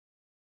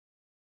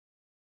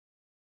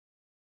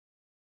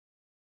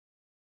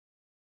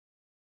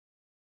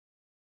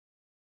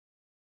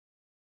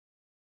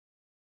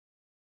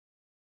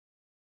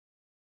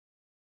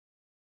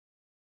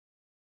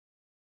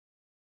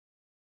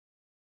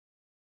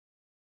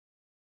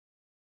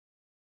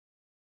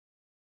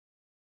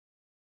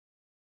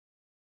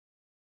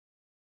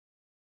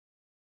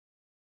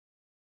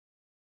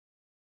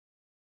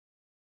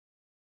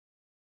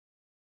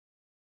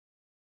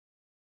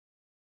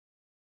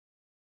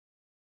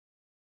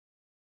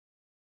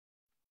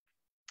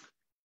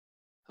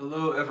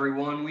Hello,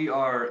 everyone. We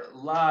are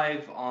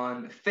live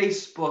on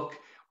Facebook.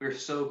 We're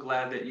so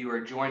glad that you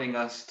are joining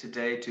us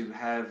today to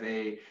have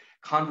a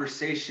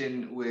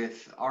conversation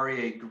with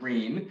Aryeh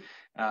Green.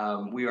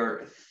 We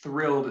are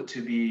thrilled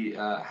to be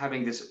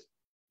having this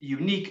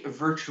unique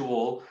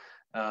virtual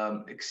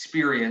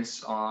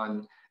experience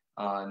on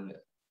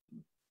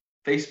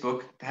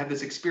Facebook, to have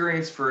this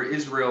experience for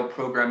Israel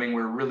programming.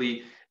 We're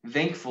really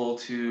thankful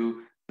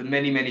to the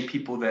many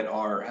people that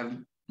have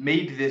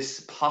made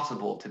this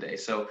possible today.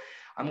 So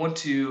I want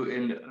to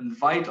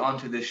invite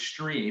onto this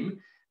stream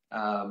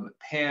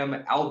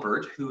Pam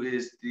Albert, who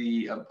is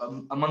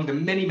among the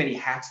many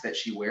hats that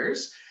she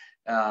wears.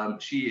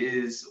 She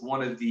is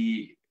one of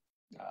the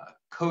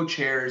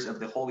co-chairs of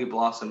the Holy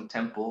Blossom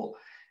Temple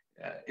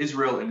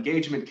Israel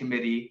Engagement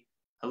Committee.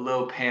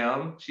 Hello,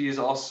 Pam. She is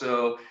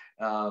also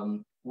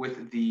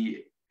with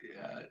the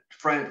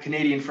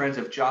Canadian Friends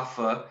of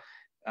Jaffa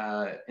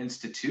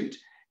Institute.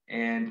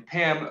 And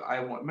Pam,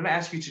 I'm going to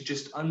ask you to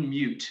just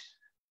unmute.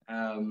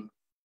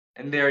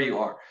 And there you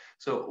are.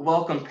 So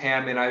welcome,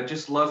 Pam. And I'd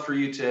just love for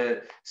you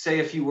to say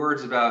a few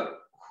words about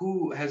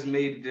who has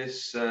made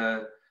this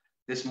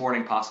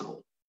morning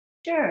possible.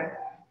 Sure.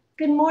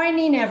 Good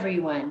morning,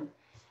 everyone.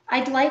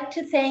 I'd like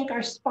to thank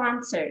our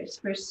sponsors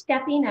for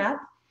stepping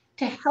up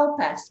to help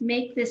us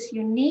make this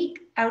unique,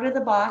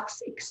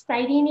 out-of-the-box,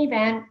 exciting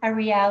event a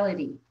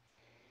reality.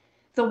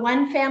 The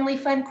One Family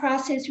Fund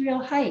Cross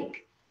Israel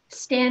Hike,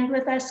 Stand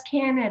With Us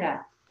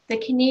Canada, the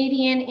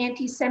Canadian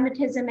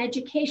Anti-Semitism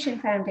Education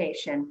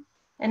Foundation,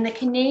 and the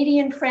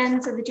Canadian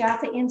Friends of the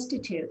Jaffa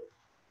Institute.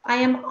 I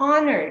am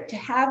honored to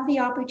have the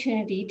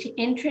opportunity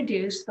to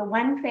introduce the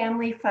One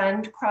Family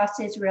Fund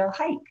Cross Israel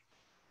Hike.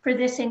 For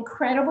this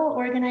incredible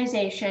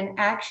organization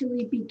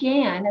actually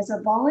began as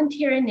a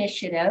volunteer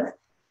initiative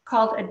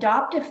called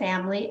Adopt a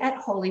Family at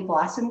Holy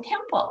Blossom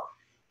Temple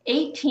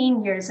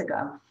 18 years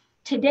ago.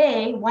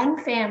 Today,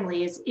 One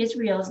Family is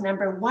Israel's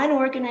 #1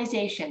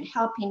 organization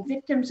helping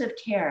victims of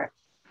terror.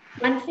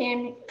 One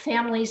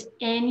Family's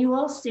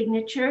annual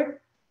signature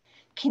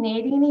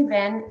Canadian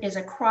event is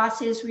a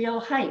Cross Israel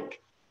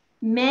Hike.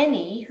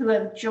 Many who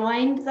have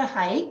joined the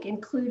hike,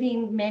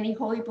 including many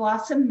Holy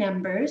Blossom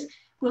members,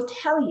 will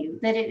tell you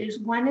that it is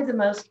one of the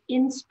most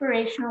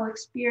inspirational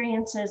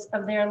experiences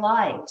of their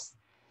lives.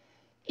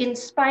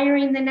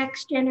 Inspiring the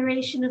next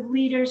generation of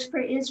leaders for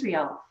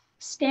Israel,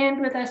 Stand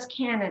With Us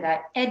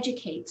Canada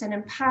educates and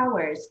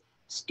empowers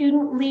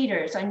student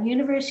leaders on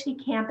university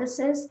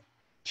campuses,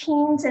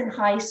 teens in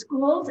high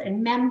schools,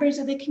 and members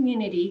of the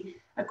community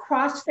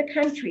across the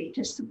country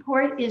to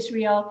support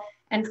Israel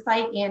and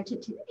fight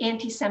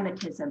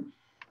anti-Semitism.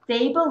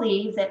 They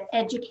believe that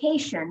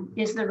education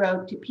is the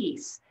road to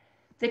peace.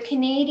 The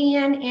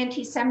Canadian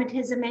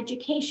Anti-Semitism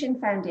Education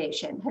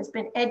Foundation has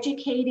been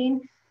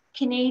educating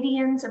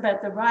Canadians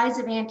about the rise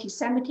of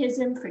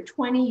anti-Semitism for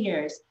 20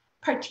 years,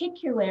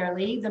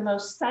 particularly the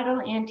most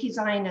subtle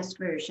anti-Zionist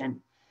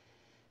version.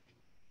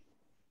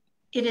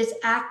 It is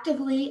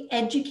actively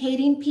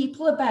educating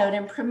people about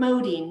and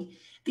promoting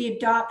the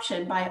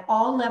adoption by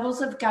all levels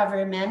of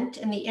government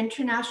and the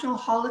International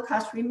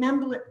Holocaust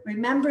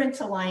Remembrance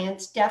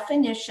Alliance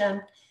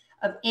definition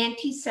of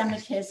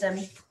anti-Semitism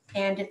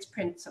and its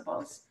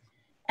principles.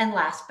 And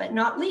last but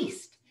not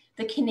least,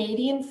 the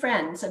Canadian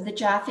Friends of the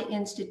Jaffa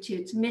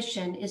Institute's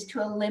mission is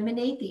to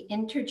eliminate the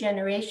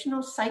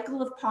intergenerational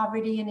cycle of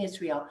poverty in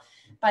Israel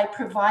by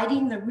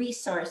providing the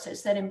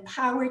resources that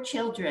empower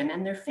children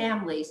and their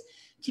families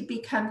to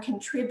become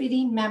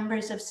contributing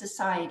members of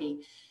society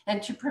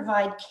and to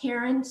provide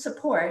care and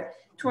support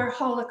to our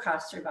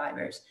Holocaust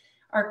survivors.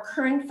 Our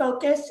current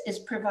focus is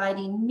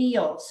providing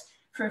meals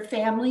for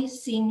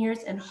families,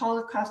 seniors, and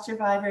Holocaust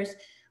survivors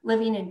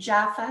living in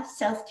Jaffa,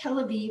 South Tel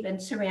Aviv, and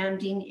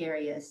surrounding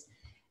areas.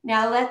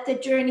 Now let the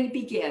journey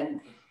begin.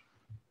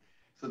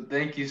 So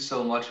thank you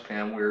so much,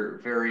 Pam. We're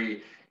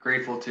very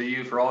grateful to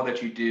you for all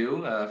that you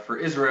do for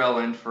Israel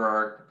and for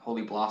our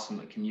Holy Blossom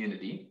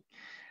community.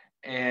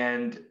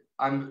 And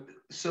I'm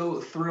so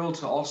thrilled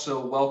to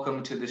also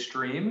welcome to the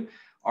stream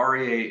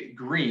Aryeh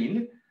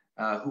Green,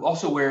 who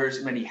also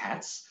wears many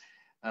hats.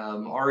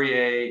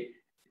 Aryeh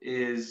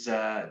is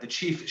the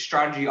Chief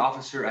Strategy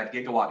Officer at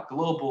Gigawatt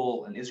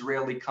Global, an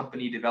Israeli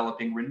company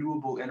developing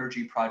renewable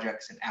energy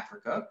projects in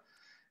Africa.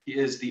 He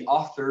is the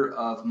author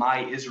of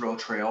My Israel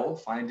Trail,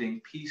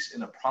 Finding Peace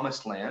in a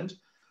Promised Land,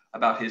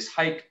 about his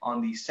hike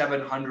on the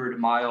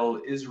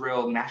 700-mile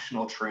Israel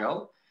National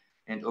Trail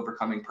and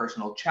overcoming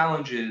personal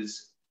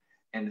challenges,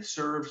 and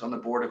serves on the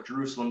board of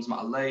Jerusalem's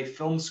Ma'aleh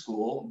Film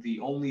School, the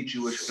only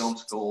Jewish film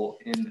school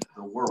in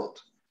the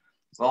world.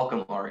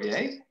 Welcome,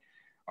 Aryeh.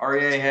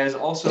 Aryeh has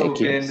also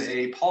been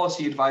a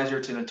policy advisor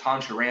to Natan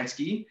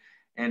Sharansky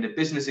and a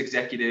business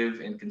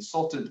executive and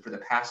consultant for the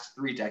past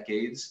 3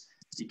 decades.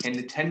 He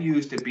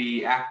continues to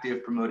be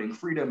active promoting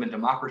freedom and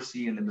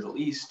democracy in the Middle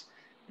East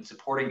and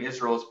supporting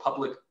Israel's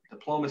public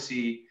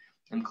diplomacy,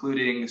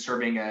 including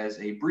serving as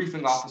a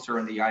briefing officer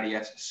in the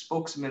IDF's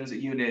spokesman's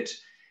unit.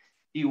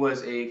 He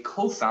was a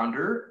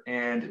co-founder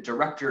and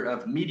director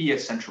of Media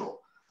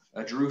Central,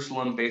 a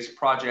Jerusalem-based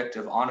project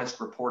of honest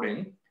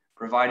reporting,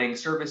 providing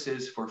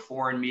services for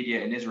foreign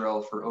media in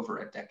Israel for over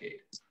a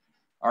decade.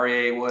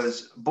 Aryeh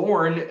was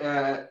born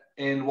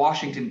in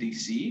Washington,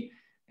 D.C.,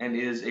 and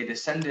is a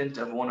descendant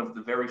of one of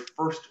the very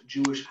first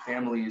Jewish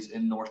families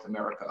in North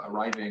America,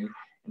 arriving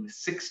in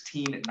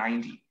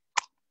 1690.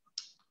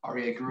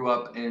 Aryeh grew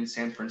up in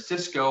San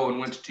Francisco and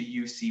went to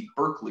UC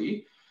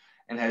Berkeley,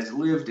 and has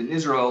lived in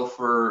Israel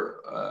for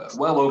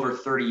well over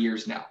 30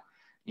 years now.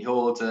 He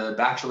holds a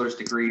bachelor's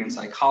degree in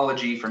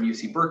psychology from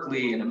UC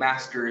Berkeley and a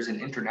master's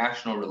in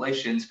international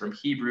relations from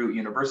Hebrew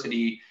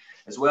University,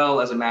 as well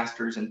as a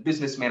master's in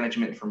business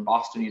management from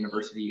Boston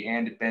University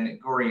and Ben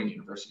Gurion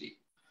University.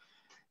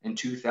 In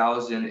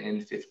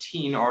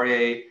 2015,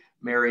 Aryeh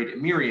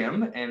married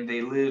Miriam, and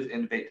they live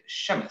in Beit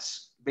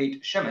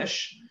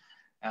Shemesh.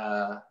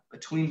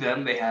 Between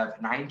them, they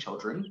have 9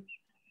 children.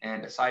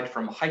 And aside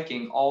from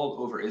hiking all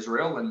over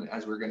Israel, and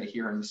as we're going to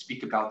hear him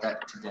speak about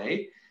that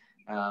today,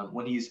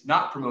 when he's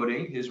not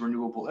promoting his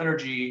renewable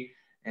energy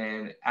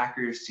and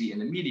accuracy in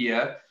the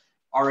media,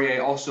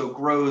 Aryeh also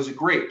grows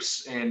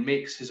grapes and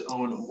makes his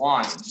own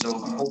wine. So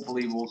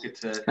hopefully we'll get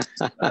to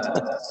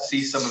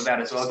see some of that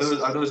as well.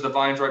 Are those the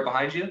vines right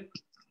behind you?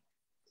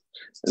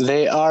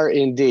 They are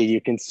indeed. You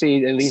can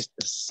see at least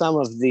some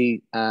of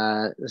the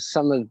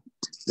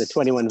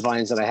 21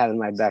 vines that I have in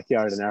my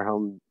backyard in our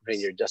home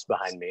vineyard just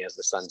behind me as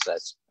the sun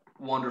sets.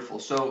 Wonderful.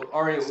 So,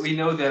 Aryeh, we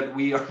know that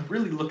we are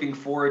really looking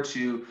forward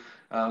to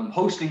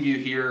hosting you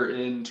here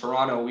in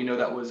Toronto. We know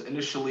that was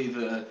initially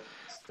the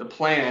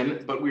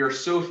plan, but we are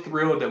so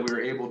thrilled that we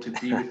were able to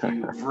be with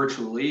you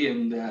virtually,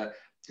 and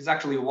it's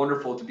actually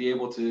wonderful to be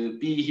able to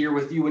be here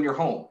with you in your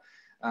home.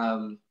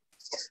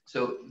 So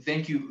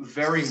thank you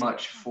very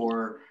much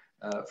for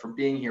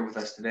being here with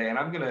us today, and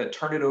I'm going to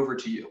turn it over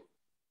to you.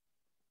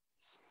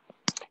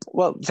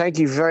 Well, thank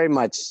you very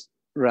much,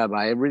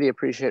 Rabbi. I really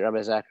appreciate,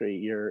 Rabbi Zachary,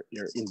 your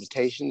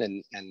invitation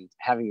and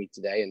having me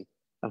today. And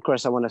of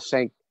course, I want to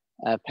thank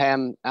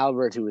Pam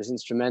Albert, who was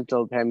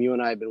instrumental. Pam, you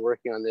and I have been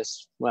working on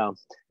this. Well,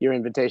 your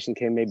invitation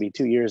came maybe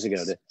 2 years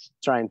ago to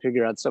try and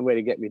figure out some way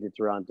to get me to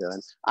Toronto.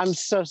 And I'm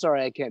so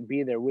sorry I can't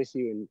be there with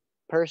you in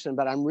person,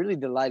 but I'm really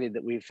delighted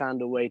that we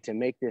found a way to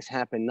make this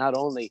happen, not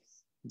only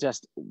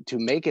just to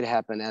make it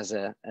happen as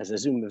a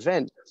Zoom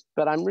event,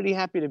 but I'm really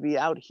happy to be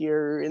out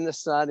here in the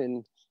sun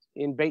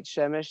in Beit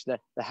Shemesh,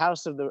 the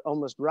house of the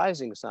almost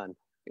rising sun,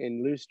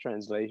 in loose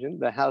translation,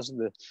 the house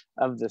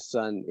of the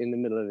sun in the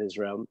middle of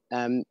Israel.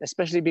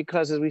 Especially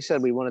because, as we said,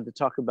 we wanted to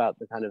talk about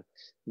the kind of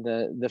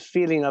the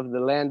feeling of the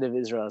land of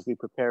Israel as we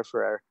prepare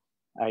for our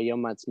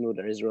Yom Ha'atzmaut,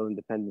 our Israel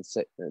Independence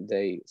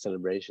Day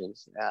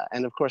celebrations.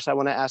 And of course, I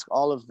want to ask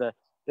all of the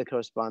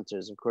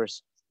co-sponsors, of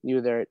course,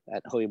 you there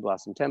at Holy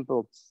Blossom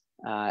Temple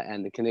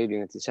and the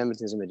Canadian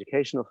Anti-Semitism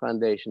Educational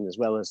Foundation, as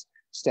well as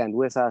Stand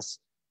With Us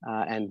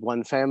and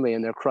One Family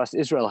and their Cross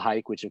Israel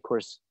hike, which of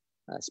course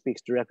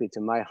speaks directly to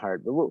my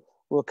heart. But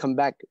we'll come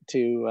back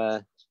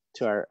to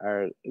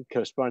our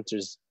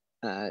co-sponsors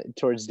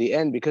towards the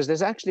end, because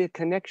there's actually a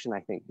connection,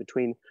 I think,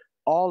 between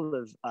all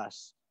of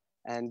us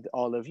and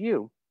all of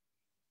you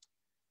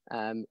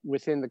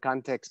within the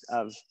context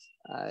of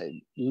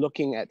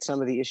looking at some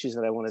of the issues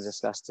that I want to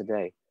discuss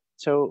today.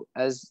 So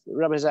as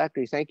Rabbi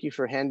Zachary, thank you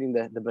for handing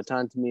the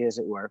baton to me, as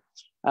it were.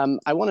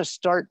 I want to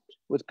start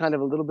with kind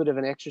of a little bit of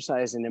an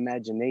exercise in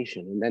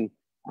imagination. And then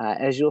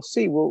as you'll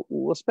see,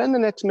 we'll spend the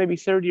next maybe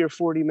 30 or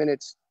 40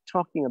 minutes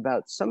talking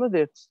about some of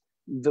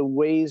the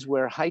ways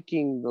where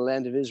hiking the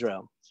land of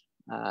Israel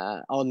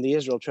on the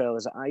Israel Trail,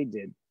 as I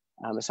did,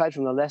 aside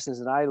from the lessons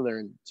that I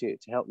learned to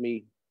help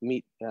me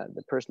meet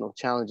the personal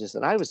challenges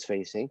that I was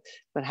facing,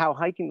 but how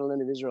hiking the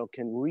land of Israel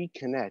can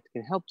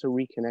help to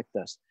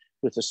reconnect us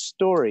with the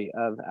story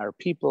of our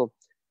people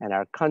and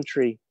our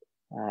country,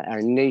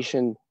 our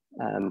nation,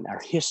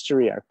 our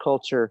history, our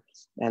culture,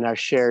 and our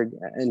shared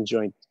and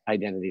joint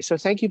identity. So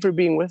thank you for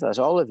being with us,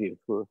 all of you,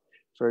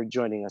 for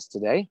joining us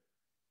today.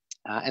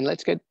 And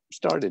let's get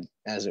started,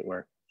 as it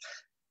were.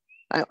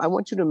 I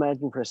want you to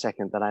imagine for a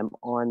second that I'm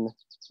on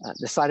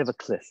the side of a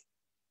cliff.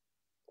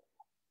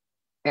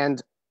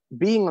 And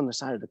being on the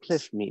side of the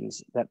cliff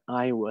means that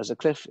I was a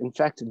cliff. In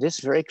fact, this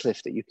very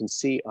cliff that you can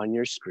see on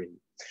your screen.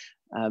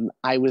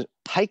 I was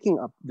hiking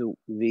up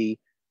the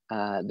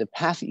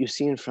path that you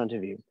see in front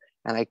of you,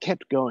 and I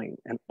kept going.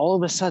 And all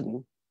of a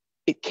sudden,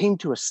 it came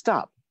to a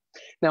stop.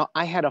 Now,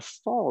 I had a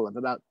fall of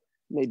about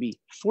maybe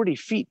 40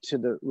 feet to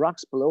the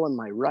rocks below on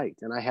my right,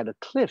 and I had a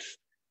cliff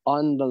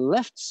on the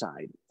left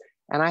side,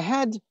 and I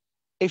had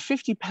a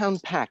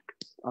 50-pound pack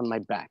on my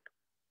back.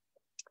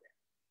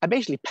 I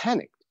basically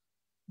panicked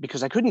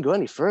because I couldn't go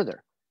any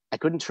further. I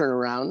couldn't turn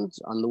around.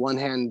 On the one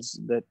hand,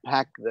 the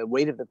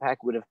weight of the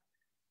pack would have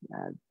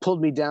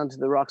pulled me down to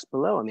the rocks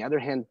below. On the other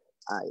hand,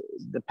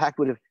 the pack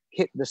would have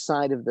hit the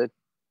side of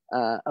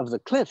the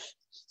cliff,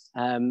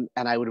 and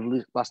I would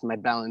have lost my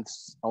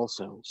balance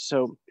also.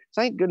 So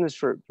thank goodness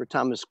for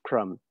Thomas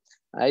Crum.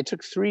 I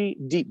took 3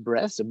 deep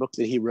breaths, a book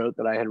that he wrote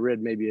that I had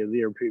read maybe a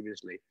year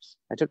previously.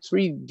 I took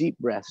 3 deep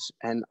breaths,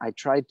 and I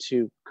tried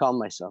to calm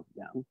myself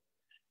down,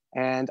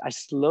 and I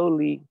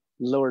slowly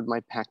lowered my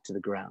pack to the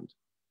ground.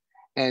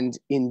 And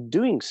in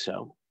doing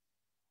so,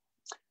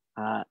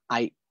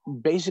 I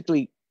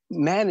basically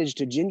managed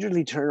to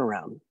gingerly turn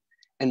around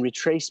and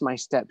retrace my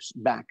steps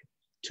back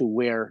to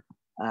where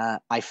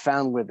I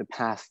found where the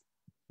path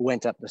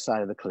went up the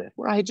side of the cliff,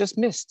 where I had just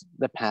missed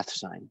the path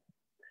sign.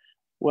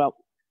 Well,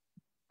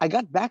 I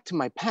got back to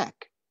my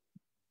pack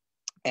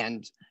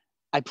and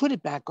I put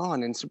it back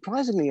on, and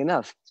surprisingly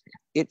enough,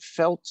 it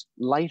felt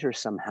lighter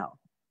somehow.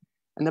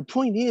 And the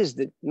point is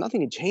that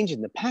nothing had changed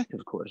in the pack,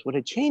 of course. What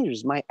had changed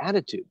was my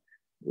attitude,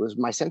 was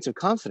my sense of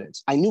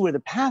confidence. I knew where the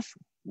path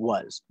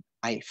was.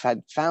 I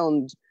had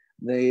found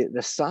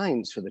the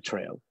signs for the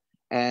trail,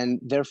 and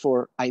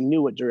therefore I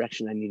knew what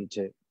direction I needed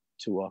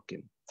to walk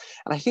in.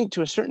 And I think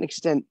to a certain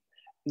extent,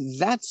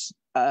 that's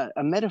a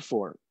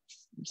metaphor.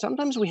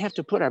 Sometimes we have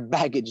to put our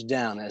baggage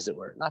down, as it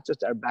were, not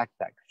just our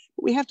backpack,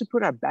 but we have to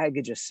put our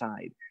baggage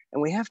aside,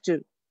 and we have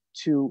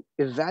to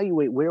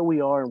evaluate where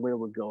we are and where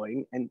we're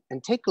going, and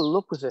take a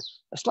look with a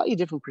slightly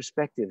different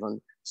perspective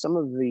on some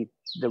of the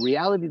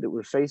reality that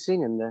we're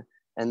facing and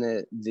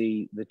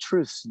the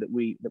truths that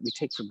we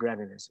take for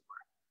granted, as it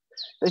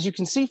were. As you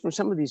can see from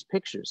some of these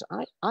pictures,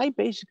 I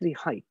basically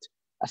hiked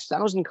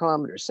 1,000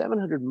 kilometers,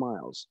 700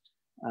 miles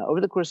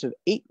over the course of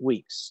 8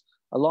 weeks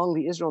along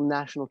the Israel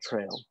National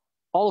Trail,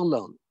 all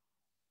alone.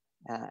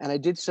 And I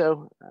did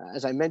so,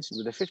 as I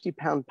mentioned, with a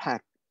 50-pound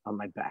pack on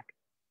my back.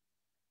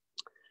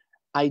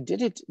 I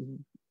did it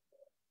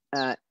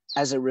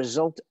as a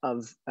result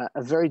of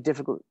a very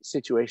difficult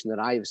situation that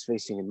I was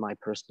facing in my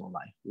personal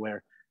life,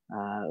 where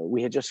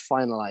we had just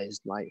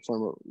finalized, my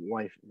former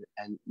wife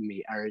and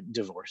me, our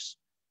divorce,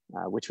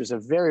 which was a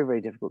very,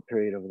 very difficult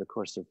period over the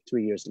course of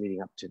 3 years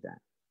leading up to that.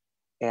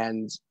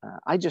 And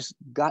I just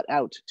got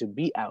out to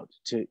be out,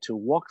 to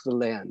walk the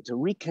land, to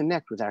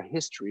reconnect with our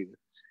history,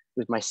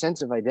 with my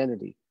sense of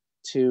identity,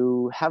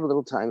 to have a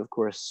little time, of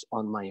course,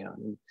 on my own.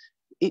 And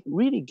it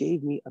really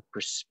gave me a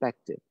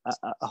perspective,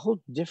 a whole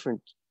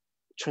different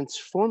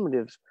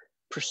transformative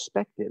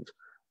perspective,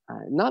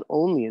 not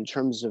only in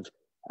terms of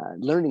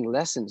learning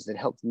lessons that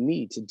helped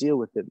me to deal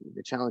with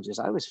the challenges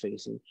I was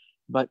facing,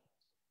 but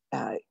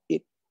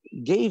it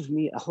gave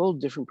me a whole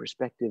different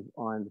perspective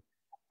on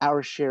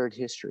our shared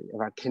history, of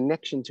our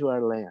connection to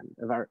our land,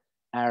 of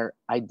our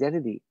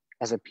identity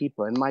as a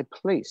people, and my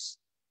place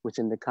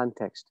within the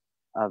context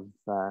of,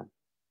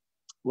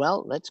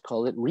 well, let's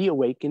call it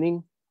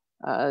reawakening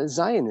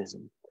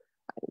Zionism.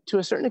 To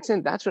a certain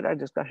extent, that's what our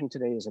discussion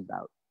today is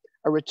about.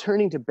 A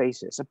returning to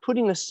basics, a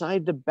putting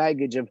aside the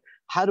baggage of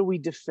how do we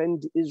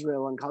defend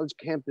Israel on college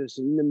campus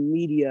and in the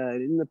media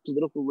and in the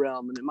political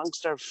realm and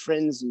amongst our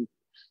friends,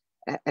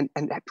 and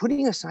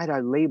putting aside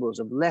our labels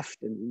of left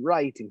and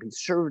right and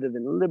conservative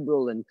and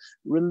liberal and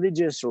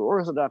religious or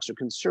orthodox or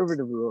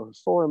conservative or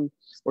reform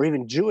or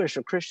even Jewish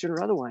or Christian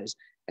or otherwise,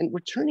 and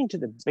returning to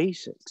the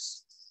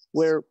basics,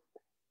 where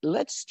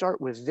let's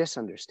start with this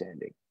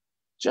understanding.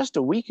 Just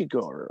a week ago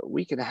or a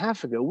week and a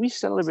half ago, we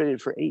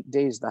celebrated for 8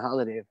 days the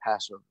holiday of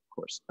Passover, of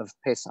course, of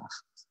Pesach.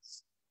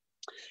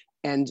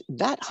 And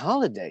that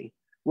holiday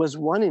was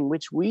one in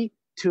which we,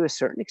 to a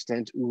certain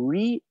extent,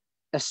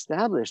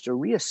 re-established or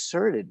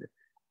reasserted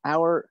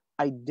our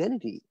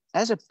identity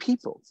as a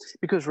people.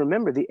 Because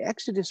remember, the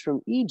Exodus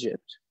from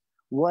Egypt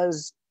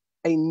was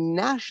a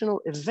national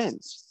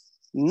event,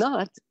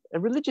 not a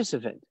religious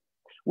event.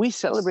 We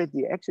celebrate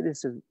the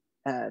Exodus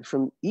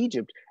from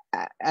Egypt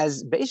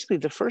as basically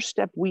the first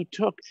step we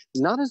took,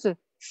 not as a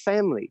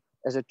family,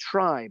 as a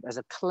tribe, as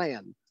a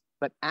clan,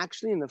 but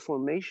actually in the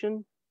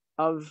formation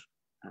of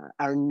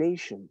our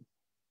nation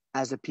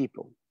as a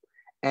people.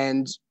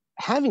 And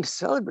having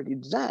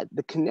celebrated that,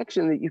 the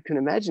connection that you can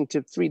imagine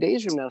to 3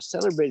 days from now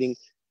celebrating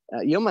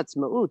Yom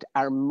Ha'atzmaut,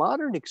 our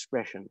modern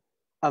expression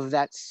of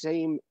that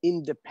same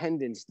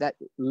independence, that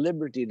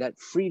liberty, that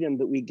freedom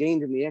that we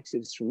gained in the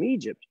Exodus from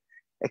Egypt,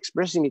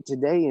 expressing it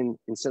today in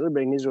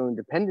celebrating Israel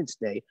Independence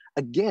Day,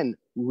 again,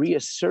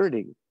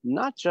 reasserting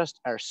not just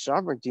our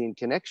sovereignty and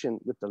connection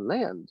with the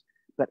land,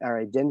 but our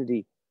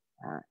identity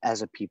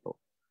as a people.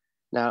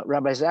 Now,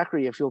 Rabbi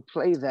Zachary, if you'll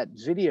play that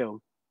video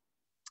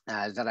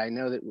that I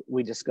know that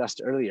we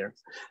discussed earlier,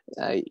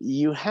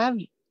 you have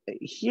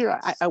here,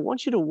 I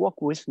want you to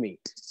walk with me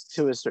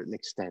to a certain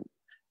extent.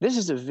 This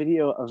is a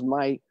video of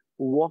my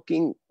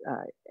walking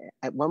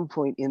at one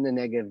point in the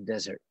Negev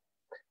desert.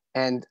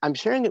 And I'm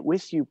sharing it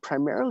with you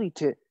primarily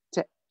to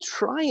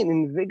try and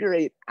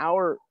invigorate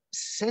our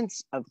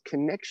sense of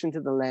connection to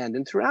the land.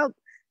 And throughout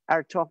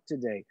our talk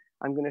today,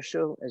 I'm going to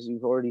show, as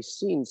you've already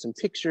seen, some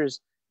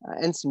pictures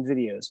and some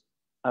videos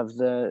of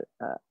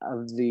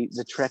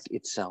the trek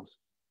itself.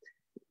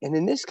 And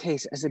in this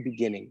case, as a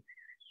beginning,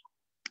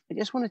 I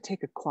just want to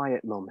take a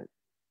quiet moment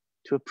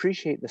to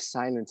appreciate the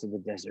silence of the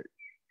desert.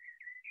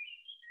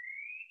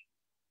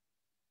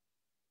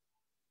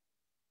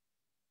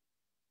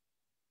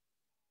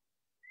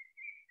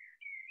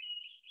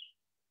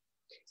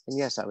 And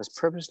yes, I was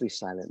purposely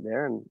silent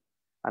there, and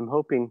I'm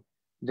hoping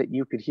that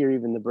you could hear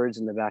even the birds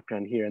in the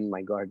background here in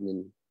my garden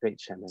in Beit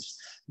Shemesh.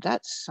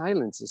 That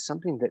silence is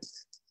something that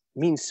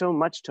means so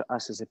much to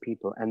us as a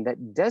people, and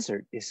that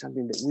desert is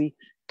something that we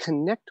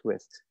connect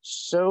with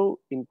so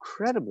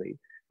incredibly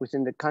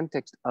within the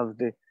context of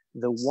the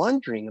the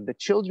wandering of the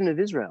children of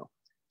Israel,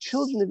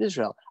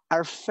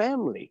 our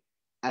family,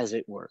 as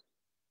it were.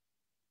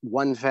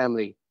 One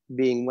family,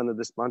 being one of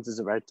the sponsors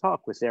of our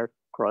talk with their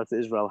Cross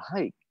Israel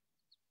hike,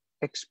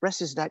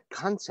 expresses that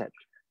concept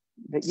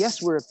that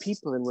yes, we're a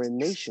people and we're a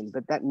nation,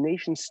 but that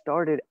nation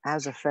started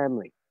as a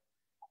family.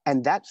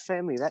 And that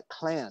family, that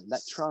clan,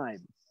 that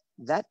tribe,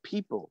 that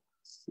people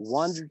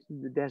wandered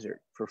through the desert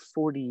for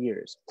 40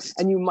 years.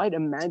 And you might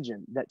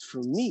imagine that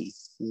for me,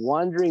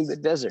 wandering the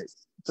desert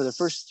for the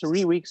first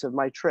 3 weeks of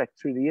my trek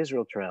through the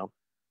Israel Trail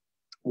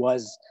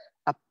was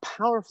a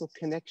powerful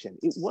connection.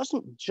 It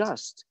wasn't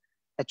just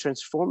a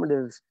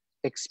transformative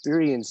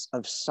experience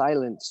of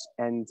silence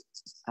and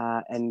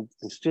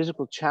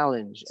physical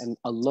challenge and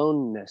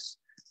aloneness,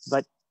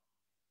 but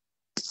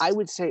I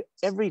would say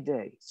every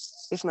day,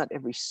 if not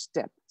every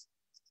step,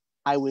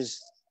 I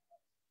was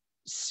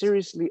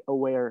seriously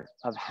aware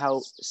of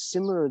how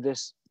similar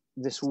this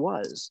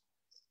was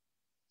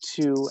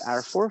to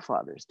our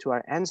forefathers, to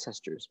our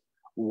ancestors,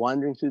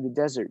 wandering through the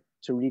desert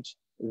to reach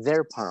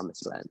their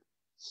promised land.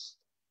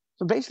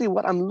 So basically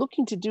what I'm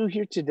looking to do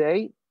here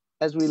today,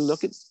 as we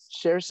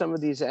share some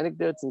of these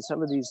anecdotes and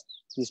some of these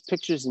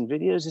pictures and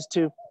videos, is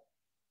to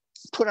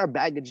put our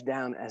baggage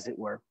down, as it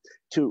were,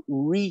 to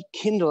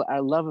rekindle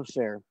our love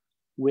affair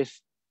with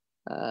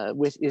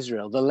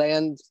Israel, the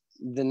land,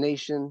 the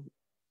nation,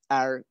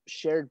 our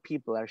shared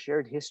people, our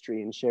shared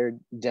history and shared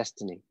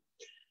destiny.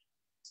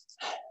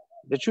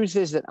 The truth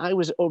is that I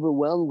was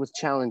overwhelmed with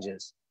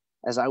challenges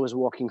as I was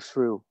walking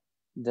through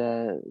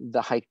the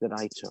hike that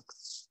I took.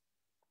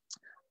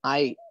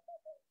 I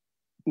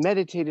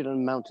meditated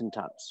on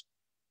mountaintops.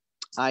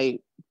 I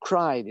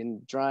cried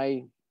in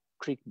dry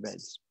creek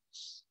beds.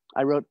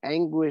 I wrote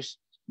anguished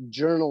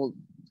journal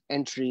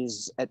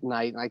entries at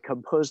night. I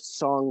composed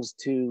songs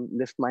to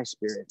lift my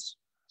spirits.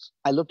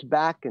 I looked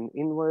back and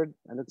inward.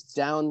 I looked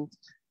down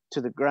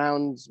to the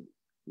ground,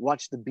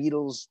 watched the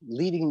beetles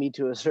leading me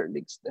to a certain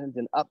extent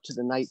and up to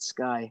the night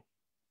sky.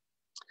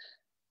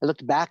 I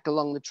looked back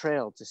along the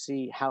trail to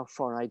see how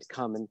far I'd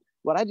come. And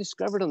what I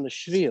discovered on the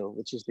Shvil,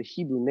 which is the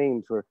Hebrew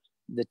name for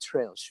the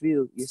trail,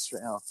 Shvil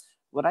Yisrael,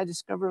 what I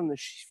discovered on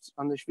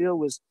the Shvil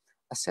was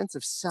a sense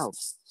of self,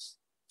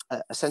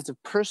 a sense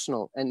of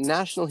personal and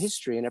national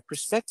history and a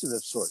perspective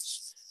of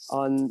sorts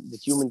on the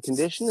human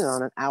condition and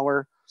on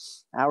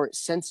our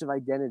sense of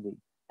identity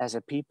as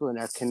a people and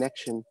our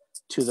connection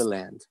to the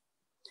land.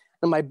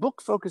 Now, my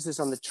book focuses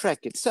on the trek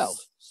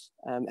itself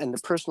and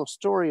the personal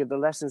story of the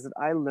lessons that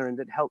I learned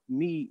that helped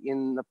me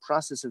in the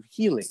process of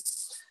healing.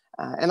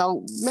 And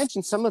I'll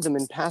mention some of them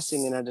in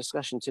passing in our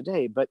discussion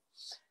today, but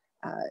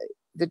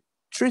the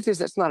truth is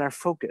that's not our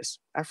focus.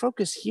 Our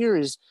focus here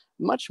is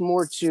much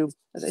more to,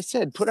 as I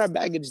said, put our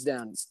baggage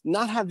down,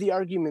 not have the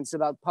arguments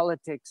about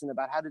politics and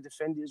about how to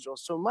defend Israel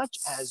so much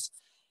as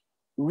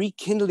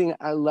rekindling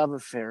our love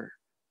affair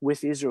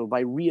with Israel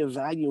by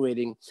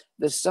reevaluating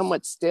the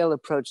somewhat stale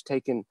approach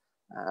taken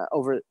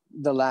over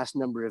the last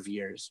number of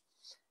years,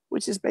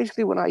 which is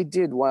basically what I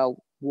did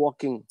while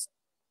walking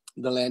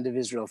the land of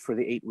Israel for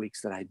the 8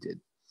 weeks that I did.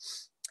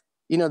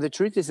 You know, the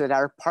truth is that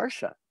our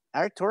Parsha,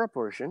 our Torah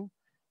portion,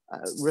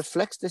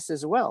 reflects this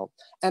as well.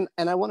 And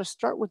I want to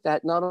start with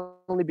that, not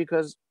only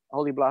because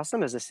Holy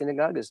Blossom as a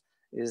synagogue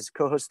is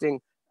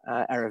co-hosting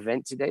our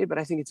event today, but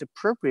I think it's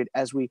appropriate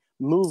as we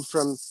move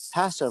from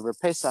Passover,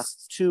 Pesach,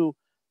 to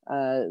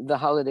the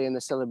holiday and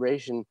the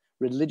celebration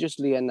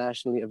religiously and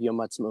nationally of Yom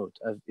Ha'atzmaut,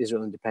 of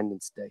Israel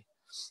Independence Day.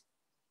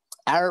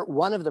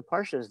 One of the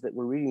parshas that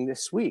we're reading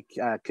this week,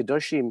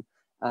 Kedoshim,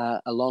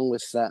 along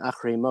with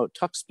Achrei Mot,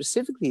 talks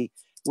specifically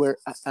where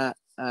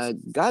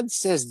God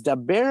says,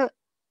 Daber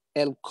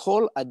el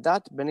kol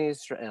adat bnei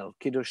Israel,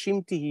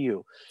 Kedoshim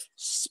tihiyu.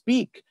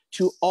 Speak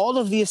to all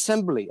of the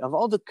assembly, of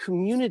all the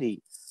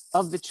community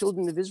of the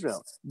children of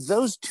Israel.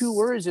 Those two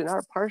words in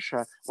our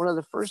parsha, one of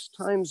the first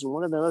times and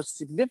one of the most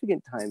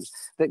significant times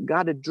that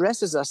God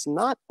addresses us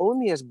not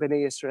only as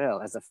Bnei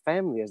Israel, as a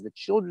family, as the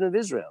children of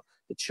Israel,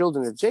 the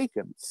children of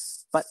Jacob,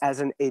 but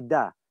as an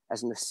edah,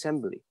 as an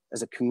assembly,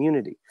 as a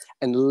community.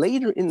 And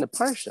later in the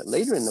portion,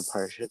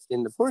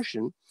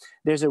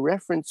 there's a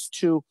reference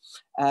to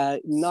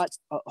not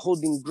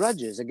holding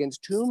grudges.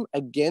 Against whom?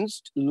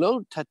 Against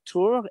lo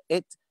tatur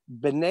et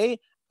bnei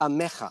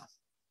amecha.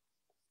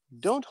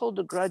 Don't hold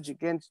a grudge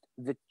against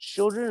the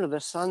children or the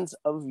sons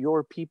of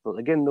your people.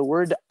 Again, the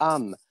word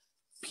am,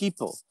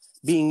 people,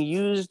 being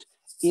used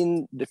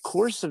in the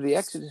course of the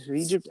Exodus of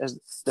Egypt as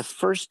the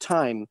first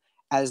time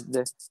as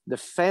the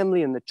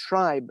family and the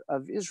tribe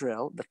of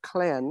Israel, the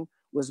clan,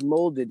 was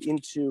molded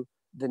into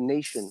the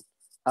nation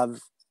of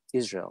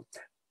Israel.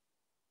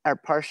 Our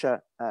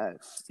parsha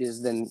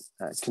is then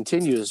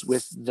continues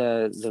with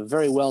the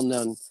very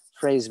well-known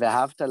phrase,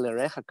 Ve'ahavta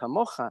l'recha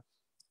kamocha,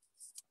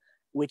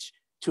 which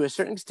to a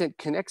certain extent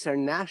connects our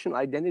national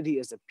identity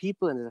as a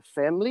people and as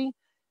a family.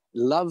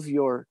 Love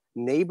your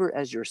neighbor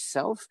as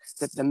yourself,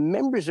 that the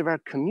members of our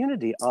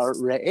community are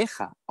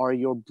re'echa, are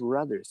your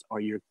brothers, are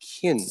your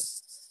kin.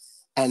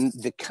 And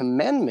the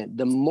commandment,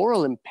 the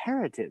moral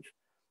imperative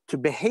to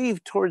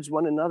behave towards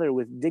one another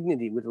with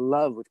dignity, with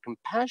love, with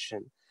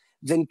compassion,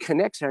 then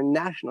connects our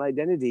national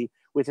identity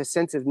with a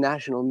sense of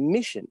national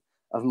mission,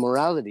 of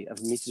morality, of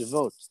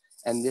mitzvot,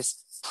 and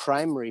this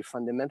primary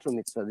fundamental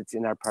mitzvah that's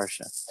in our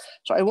parsha.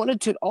 So I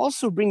wanted to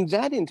also bring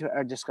that into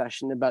our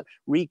discussion about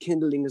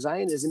rekindling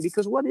Zionism,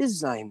 because what is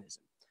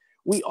Zionism?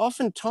 We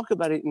often talk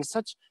about it in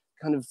such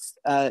kind of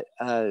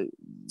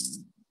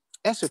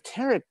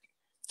esoteric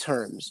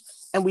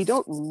terms, and we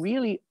don't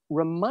really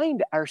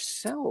remind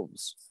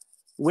ourselves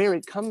where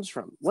it comes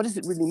from. What does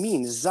it really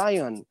mean?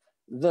 Zion,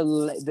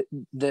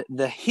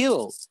 the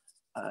hill,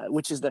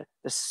 which is the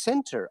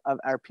center of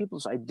our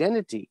people's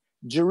identity,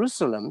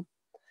 Jerusalem,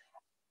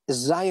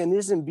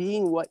 Zionism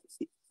being what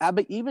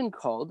Abba Eban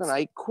called, and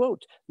I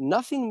quote,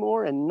 nothing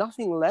more and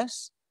nothing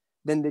less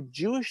than the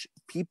Jewish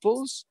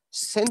people's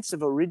sense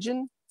of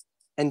origin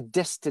and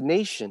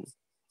destination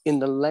in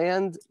the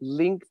land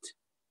linked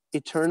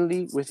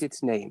eternally with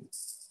its name.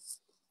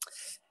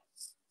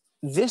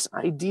 This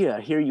idea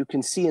here you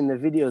can see in the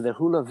video, the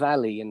Hula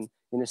Valley, and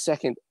in a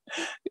second,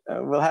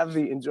 we'll have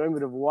the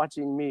enjoyment of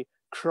watching me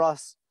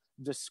cross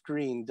the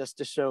screen just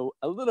to show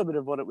a little bit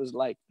of what it was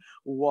like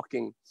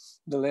walking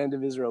the land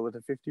of Israel with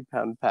a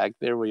 50-pound pack.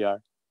 There we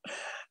are.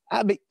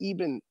 Abba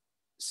Eban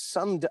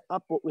summed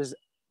up what was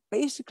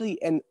basically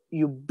an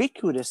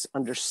ubiquitous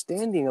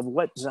understanding of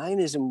what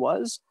Zionism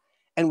was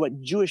and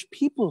what Jewish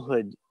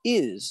peoplehood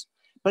is,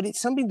 but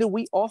it's something that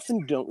we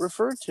often don't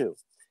refer to.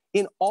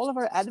 In all of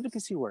our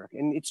advocacy work,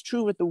 and it's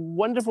true with the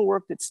wonderful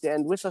work that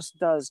Stand With Us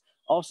does,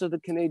 also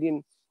the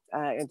Canadian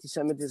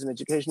Anti-Semitism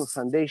Educational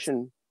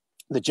Foundation,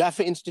 the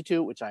Jaffa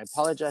Institute, which I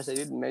apologize I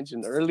didn't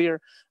mention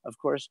earlier, of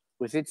course,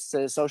 with its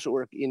social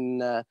work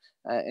and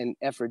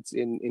efforts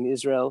in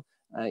Israel,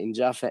 in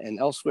Jaffa and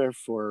elsewhere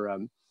for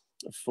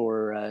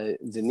the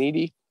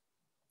needy,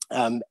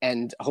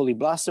 and Holy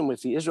Blossom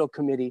with the Israel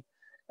Committee,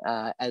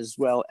 as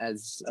well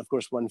as, of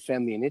course, One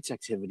Family and its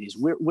activities.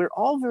 We're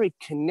all very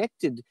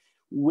connected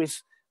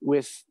with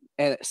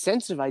a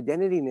sense of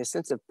identity and a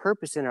sense of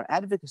purpose in our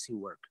advocacy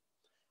work.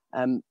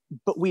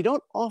 But we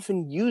don't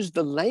often use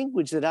the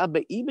language that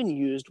Abba Eban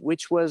used,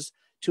 which was,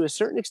 to a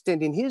certain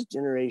extent in his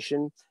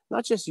generation,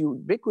 not just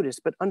ubiquitous,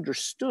 but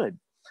understood.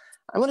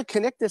 I want to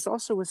connect this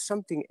also with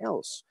something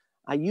else.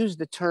 I use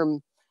the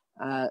term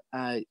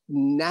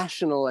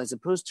national as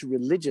opposed to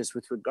religious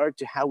with regard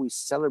to how we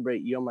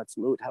celebrate Yom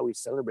Ha'atzmaut, how we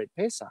celebrate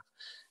Pesach.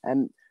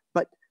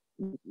 But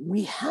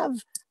we have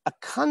a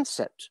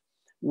concept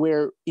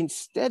where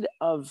instead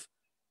of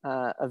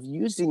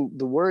using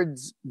the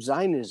words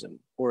Zionism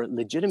or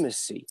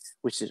legitimacy,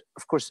 which is,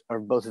 of course, are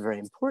both very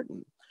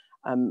important,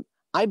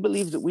 I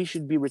believe that we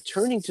should be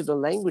returning to the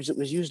language that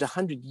was used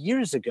 100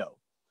 years ago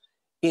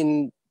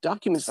in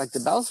documents like the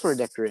Balfour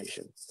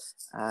Declaration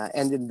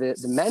and in the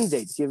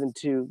mandate given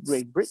to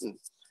Great Britain,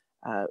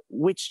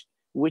 which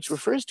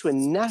refers to a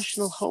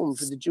national home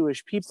for the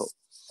Jewish people,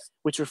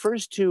 which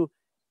refers to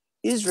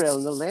Israel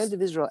and the land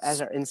of Israel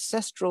as our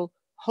ancestral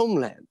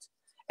homeland.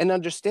 An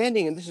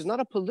understanding, and this is not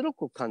a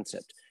political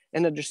concept,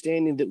 an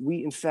understanding that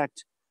we, in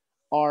fact,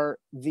 are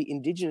the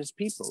indigenous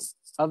people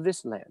of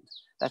this land.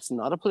 That's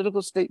not a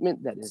political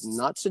statement. That is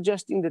not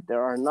suggesting that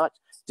there are not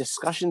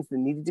discussions that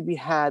needed to be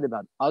had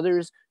about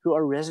others who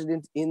are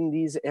resident in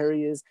these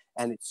areas.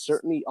 And it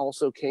certainly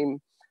also came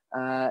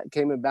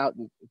about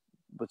and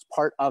was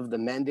part of the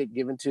mandate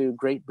given to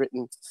Great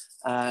Britain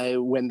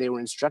when they were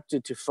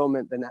instructed to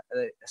foment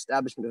the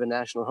establishment of a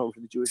national home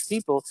for the Jewish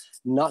people,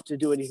 not to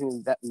do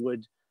anything that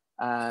would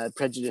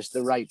prejudice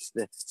the rights,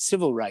 the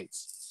civil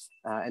rights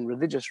and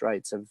religious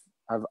rights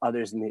of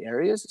others in the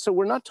areas. So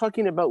we're not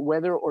talking about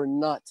whether or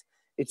not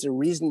it's a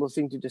reasonable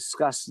thing to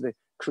discuss the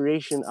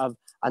creation of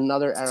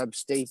another Arab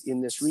state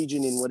in this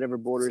region in whatever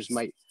borders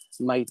might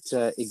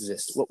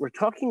exist. What we're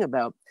talking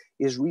about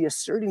is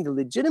reasserting the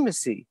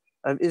legitimacy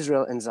of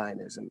Israel and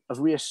Zionism, of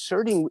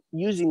reasserting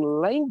using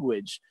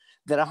language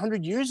that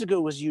 100 years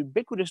ago was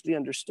ubiquitously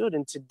understood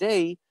and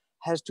today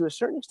has to a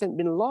certain extent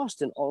been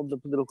lost in all of the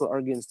political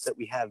arguments that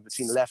we have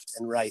between left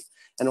and right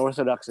and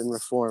Orthodox and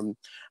Reform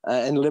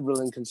and liberal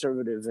and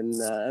conservative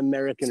and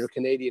American or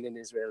Canadian and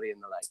Israeli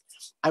and the like.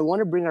 I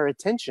want to bring our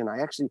attention. I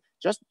actually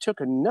just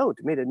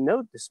made a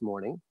note this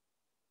morning,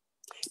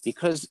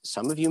 because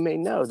some of you may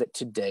know that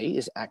today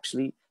is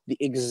actually the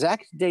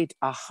exact date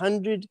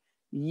 100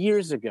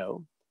 years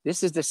ago.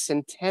 This is the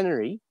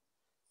centenary,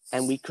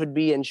 and we could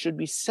be and should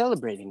be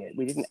celebrating it.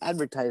 We didn't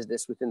advertise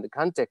this within the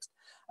context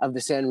of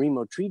the San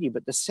Remo Treaty,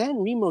 but the San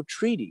Remo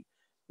Treaty,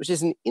 which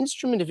is an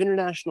instrument of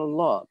international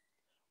law,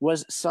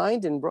 was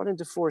signed and brought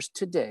into force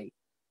today,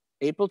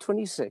 April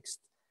 26th,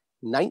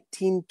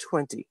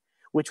 1920,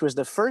 which was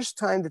the first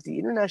time that the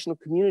international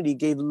community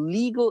gave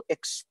legal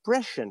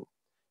expression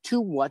to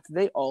what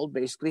they all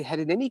basically had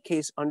in any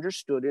case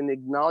understood and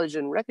acknowledged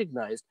and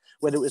recognized,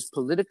 whether it was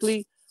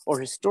politically or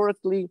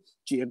historically,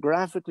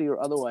 geographically, or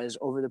otherwise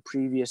over the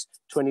previous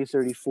 20,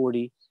 30,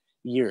 40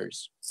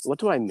 years. What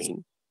do I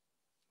mean?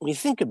 When you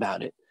think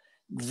about it,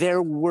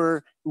 there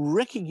were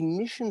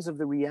recognitions of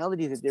the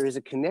reality that there is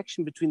a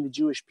connection between the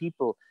Jewish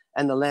people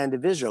and the land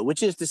of Israel,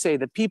 which is to say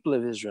the people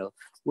of Israel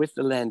with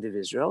the land of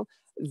Israel.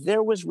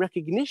 There was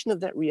recognition of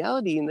that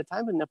reality in the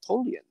time of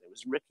Napoleon. There It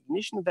was a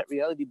recognition of that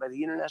reality by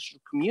the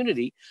international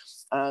community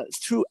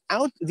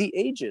throughout the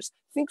ages.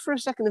 Think for a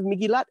second of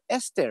Megillat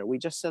Esther. We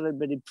just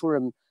celebrated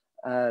Purim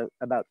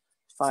about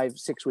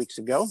 5-6 weeks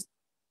ago.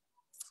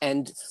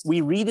 And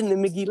we read in the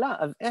Megillah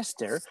of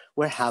Esther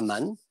where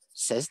Haman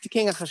says to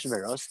King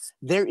Ahasuerus,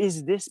 there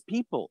is this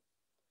people.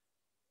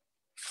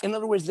 In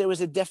other words, there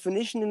was a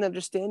definition and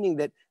understanding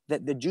that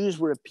the Jews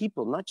were a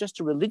people, not just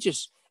a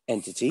religious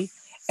entity.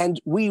 And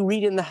we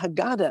read in the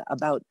Haggadah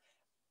about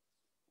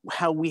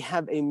how we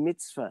have a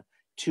mitzvah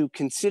to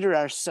consider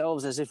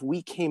ourselves as if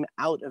we came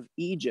out of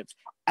Egypt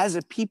as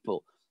a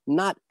people,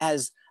 not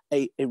as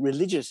a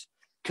religious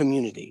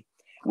community.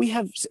 We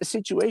have a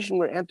situation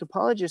where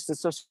anthropologists and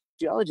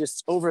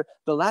sociologists over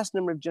the last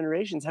number of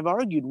generations have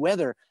argued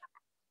whether,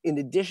 in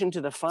addition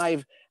to the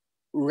 5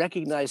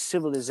 recognized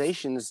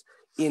civilizations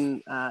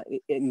in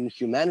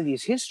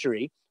humanity's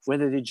history,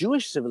 whether the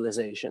Jewish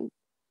civilization,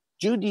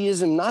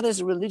 Judaism not as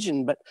a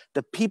religion, but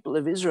the people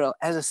of Israel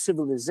as a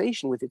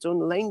civilization with its own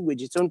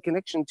language, its own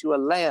connection to a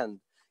land,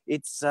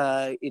 its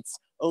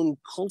own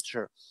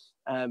culture,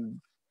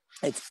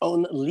 its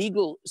own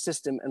legal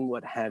system and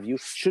what have you,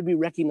 should be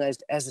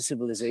recognized as a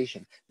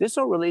civilization. This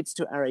all relates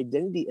to our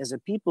identity as a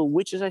people,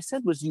 which, as I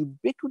said, was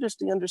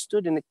ubiquitously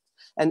understood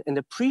and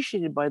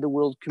appreciated by the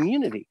world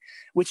community,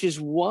 which is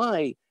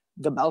why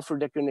the Balfour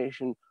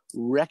Declaration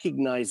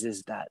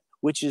recognizes that,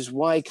 which is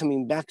why,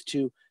 coming back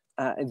to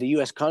the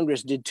US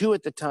Congress did too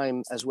at the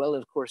time, as well,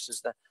 of course,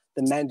 as the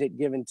mandate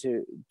given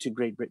to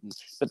Great Britain.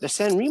 But the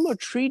San Remo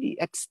Treaty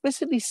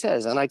explicitly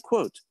says, and I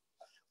quote,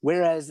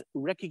 whereas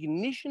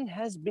recognition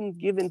has been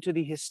given to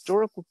the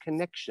historical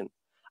connection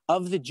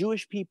of the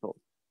Jewish people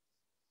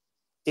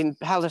in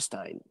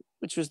Palestine,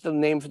 which was the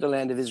name for the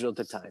land of Israel at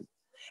the time,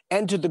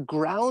 and to the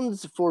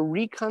grounds for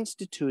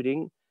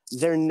reconstituting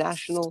their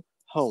national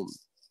home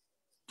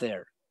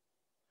there.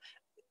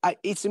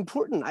 It's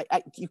important.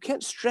 You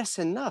can't stress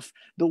enough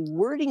the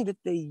wording that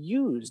they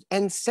used: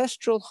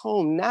 ancestral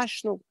home,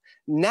 national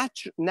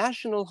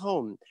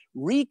home,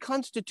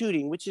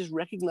 reconstituting, which is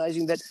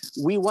recognizing that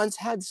we once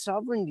had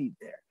sovereignty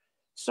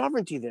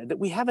there, that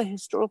we have a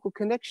historical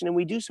connection, and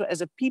we do so as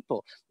a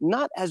people,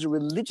 not as a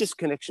religious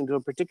connection to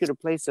a particular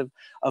place of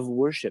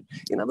worship.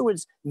 In other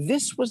words,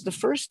 this was the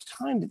first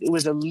time that it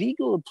was a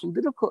legal and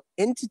political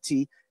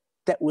entity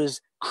that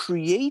was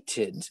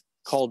created,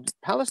 called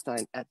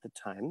Palestine at the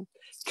time,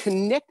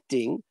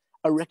 connecting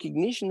a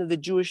recognition of the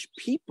Jewish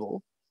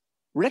people,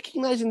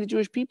 recognizing the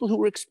Jewish people who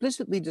were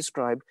explicitly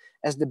described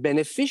as the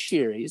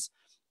beneficiaries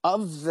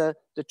of the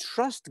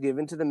trust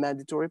given to the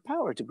mandatory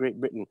power to Great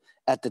Britain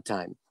at the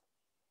time.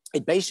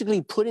 It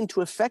basically put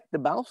into effect the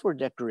Balfour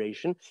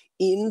Declaration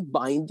in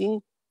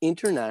binding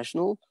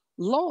international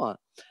law.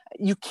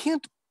 You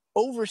can't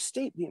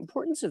overstate the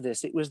importance of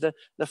this. It was the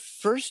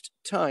first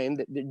time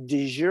that the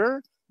de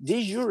jure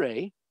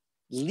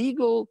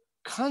legal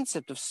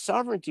concept of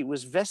sovereignty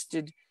was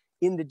vested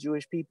in the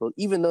Jewish people,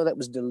 even though that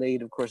was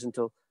delayed, of course,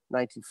 until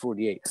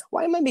 1948.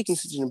 Why am I making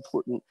such an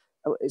important,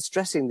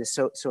 stressing this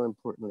so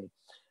importantly?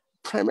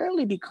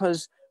 Primarily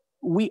because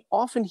we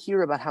often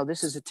hear about how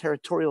this is a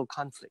territorial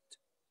conflict.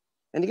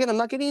 And again, I'm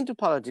not getting into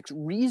politics.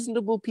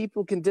 Reasonable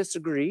people can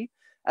disagree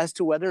as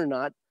to whether or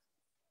not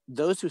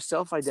those who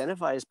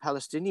self-identify as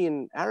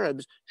Palestinian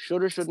Arabs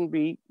should or shouldn't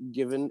be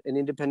given an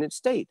independent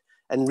state.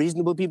 And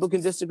reasonable people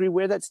can disagree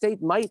where that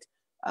state might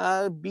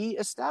be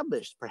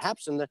established,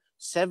 perhaps in the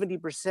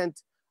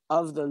 70%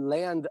 of the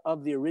land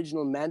of the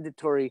original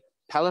mandatory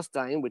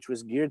Palestine, which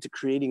was geared to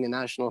creating a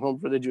national home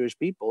for the Jewish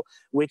people,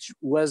 which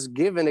was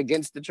given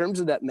against the terms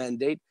of that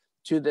mandate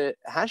to the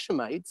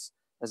Hashemites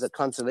as a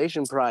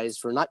consolation prize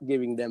for not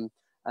giving them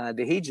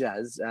the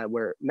Hijaz,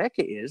 where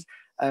Mecca is,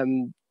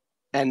 and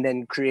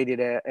then created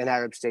an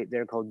Arab state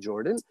there called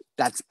Jordan.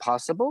 That's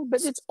possible,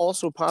 but it's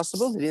also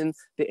possible that in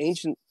the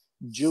ancient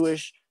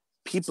Jewish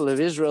people of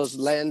Israel's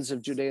lands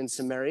of Judea and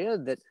Samaria,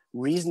 that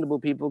reasonable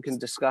people can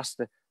discuss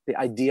the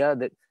idea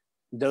that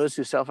those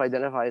who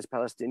self-identify as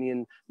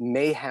Palestinian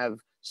may have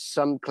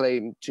some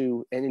claim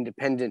to an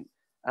independent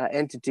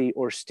entity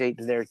or state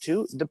there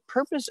too. The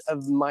purpose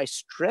of my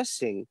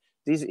stressing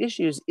these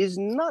issues is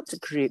not to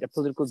create a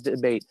political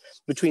debate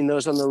between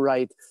those on the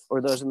right or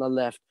those on the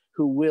left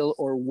who will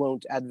or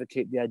won't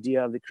advocate the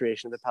idea of the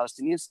creation of the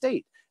Palestinian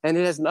state. And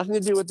it has nothing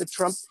to do with the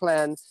Trump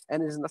plan,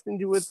 and it has nothing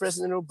to do with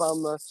President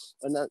Obama,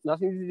 and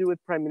nothing to do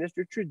with Prime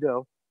Minister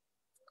Trudeau.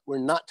 We're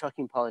not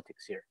talking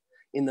politics here.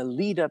 In the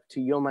lead up to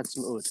Yom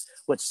Ha'atzmaut,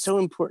 what's so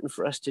important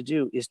for us to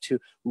do is to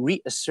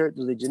reassert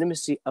the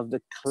legitimacy of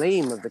the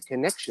claim of the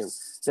connection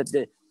that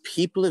the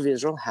people of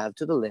Israel have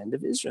to the land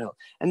of Israel.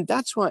 And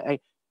that's why I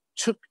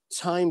took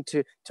time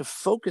to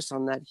focus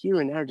on that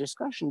here in our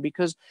discussion,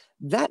 because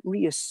that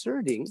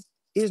reasserting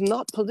is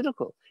not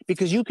political,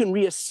 because you can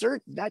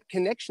reassert that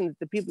connection that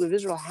the people of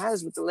Israel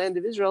has with the land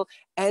of Israel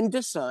and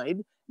decide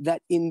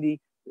that in the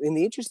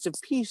interest of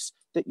peace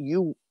that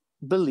you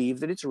believe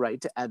that it's right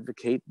to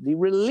advocate the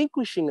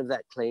relinquishing of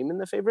that claim in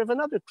the favor of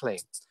another claim.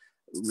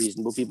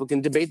 Reasonable people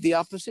can debate the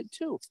opposite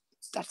too.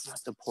 That's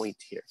not the point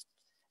here.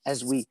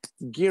 As we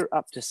gear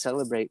up to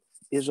celebrate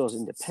Israel's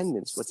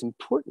independence, what's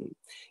important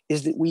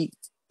is that we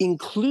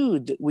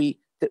include,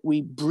 that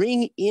we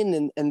bring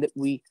in and that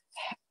we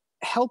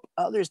help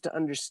others to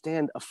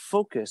understand a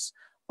focus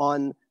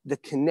on the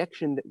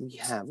connection that we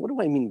have. What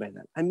do I mean by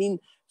that? I mean,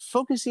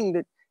 focusing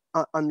that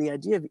on the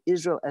idea of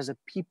Israel as a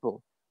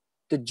people,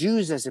 the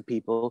Jews as a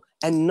people,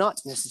 and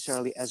not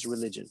necessarily as a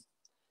religion.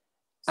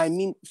 I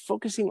mean,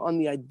 focusing on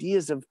the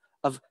ideas of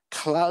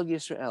Klal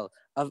Yisrael,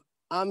 of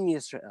Am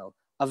Yisrael,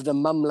 of the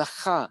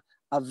Mamlacha,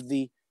 of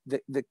the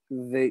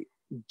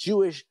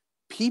Jewish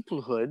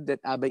peoplehood that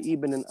Abba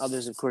Ibn and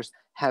others, of course,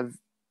 have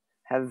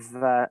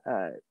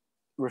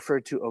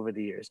referred to over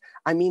the years.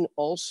 I mean,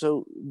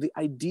 also the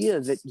idea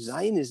that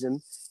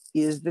Zionism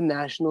is the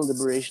national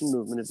liberation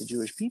movement of the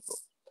Jewish people.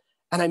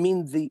 And I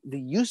mean, the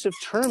use of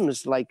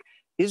terms like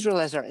Israel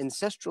as our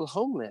ancestral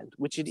homeland,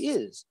 which it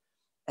is,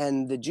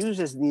 and the Jews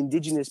as the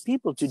indigenous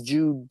people to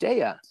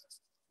Judea,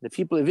 the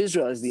people of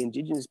Israel as the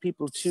indigenous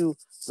people to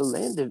the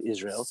land of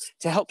Israel,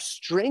 to help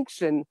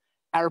strengthen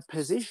our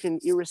position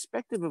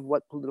irrespective of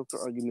what political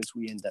arguments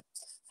we end up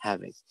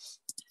having.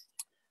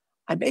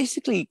 I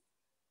basically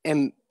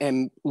am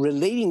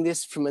relating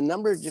this from a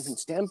number of different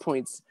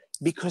standpoints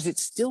because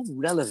it's still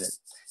relevant.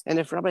 And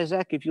if Rabbi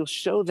Zach, if you'll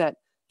show that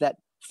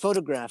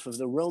photograph of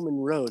the Roman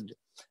road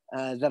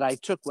that I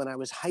took when I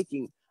was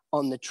hiking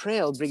on the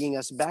trail, bringing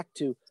us back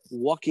to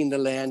walking the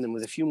land, and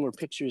with a few more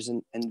pictures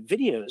and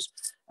videos,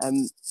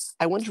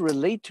 I want to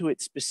relate to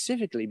it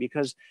specifically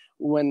because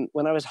when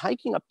I was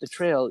hiking up the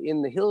trail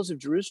in the hills of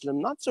Jerusalem,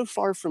 not so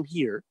far from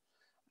here,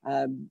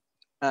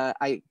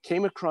 I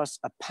came across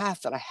a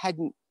path that I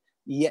hadn't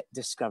yet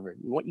discovered.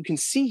 And what you can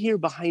see here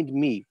behind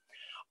me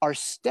are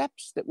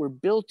steps that were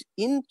built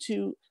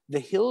into the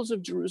hills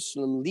of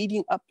Jerusalem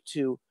leading up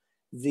to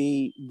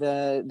the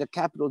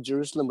capital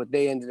Jerusalem, what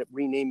they ended up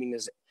renaming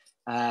as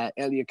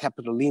Aryeh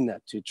Capitolina,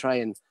 to try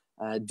and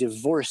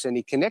divorce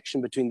any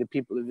connection between the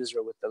people of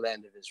Israel with the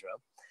land of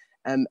Israel.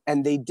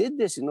 And they did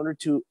this in order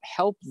to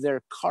help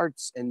their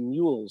carts and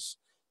mules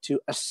to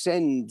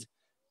ascend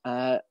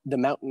the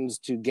mountains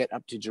to get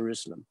up to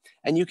Jerusalem.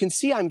 And you can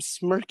see I'm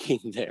smirking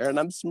there, and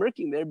I'm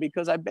smirking there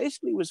because I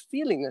basically was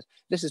feeling that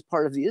this is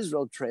part of the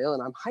Israel Trail,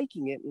 and I'm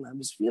hiking it, and I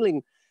was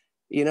feeling,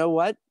 you know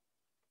what?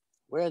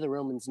 Where are the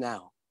Romans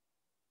now?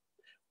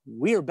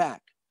 We're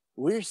back.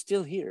 We're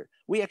still here.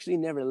 We actually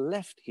never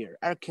left here.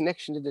 Our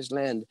connection to this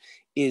land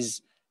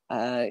is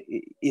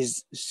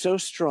so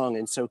strong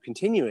and so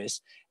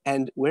continuous.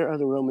 And where are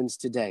the Romans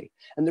today?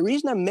 And the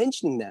reason I'm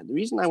mentioning that, the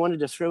reason I wanted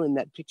to throw in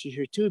that picture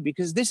here too,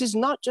 because this is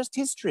not just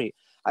history.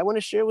 I want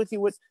to share with you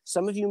what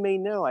some of you may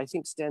know. I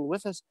think Stand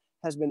With Us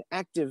has been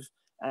active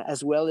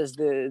as well as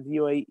the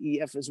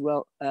UAEF, as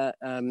well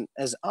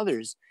as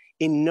others,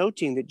 in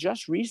noting that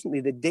just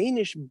recently the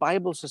Danish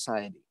Bible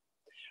Society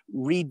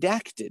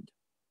redacted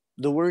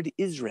the word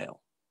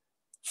Israel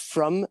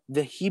from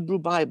the Hebrew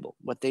Bible,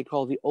 what they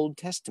call the Old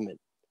Testament,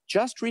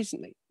 just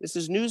recently. This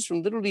is news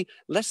from literally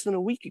less than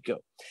a week ago,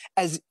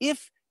 as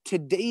if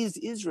today's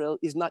Israel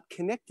is not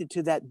connected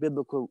to that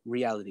biblical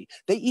reality.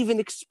 They even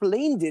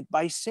explained it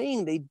by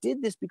saying they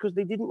did this because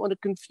they didn't want to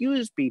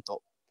confuse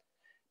people.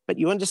 But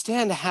you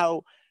understand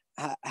how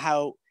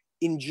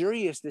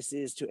injurious this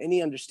is to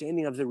any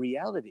understanding of the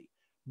reality.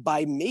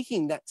 By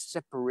making that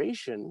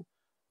separation,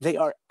 they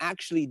are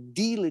actually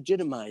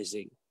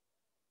delegitimizing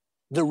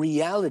the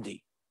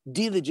reality,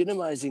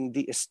 delegitimizing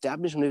the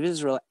establishment of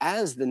Israel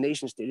as the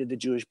nation state of the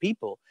Jewish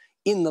people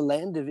in the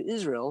land of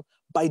Israel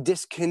by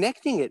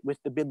disconnecting it with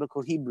the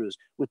biblical Hebrews,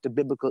 with the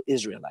biblical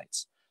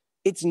Israelites.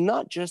 It's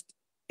not just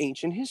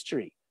ancient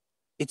history.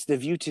 It's the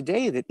view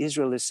today that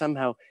Israel is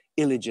somehow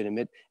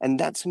illegitimate, and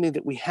that's something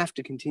that we have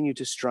to continue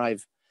to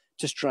strive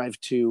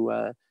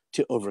to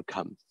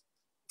overcome.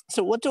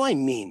 So what do I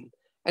mean?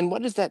 And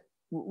what is that?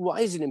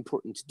 Why is it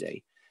important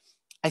today?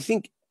 I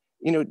think,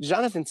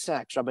 Jonathan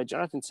Sacks, Rabbi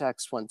Jonathan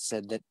Sacks once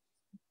said that,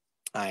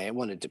 I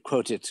wanted to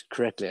quote it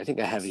correctly, I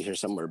think I have it here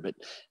somewhere, but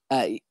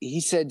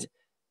he said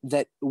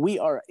that we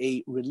are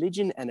a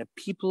religion and a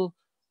people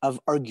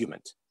of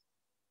argument.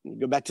 You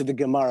go back to the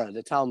Gemara,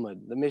 the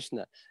Talmud, the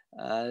Mishnah,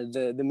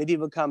 the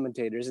medieval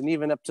commentators, and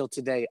even up till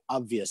today,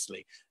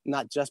 obviously,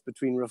 not just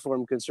between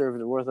Reform,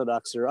 Conservative,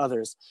 Orthodox, or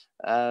others,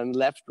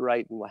 left,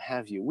 right, and what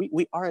have you.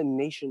 We are a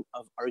nation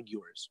of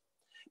arguers.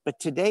 But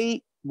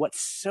today,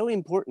 what's so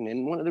important,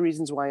 and one of the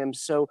reasons why I'm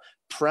so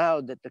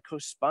proud that the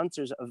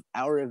co-sponsors of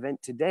our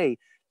event today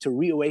to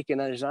reawaken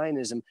our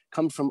Zionism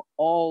come from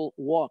all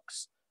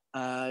walks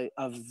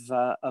of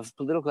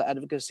political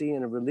advocacy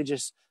and of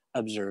religious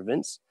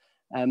observance.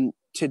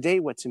 Today,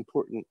 what's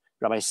important,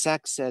 Rabbi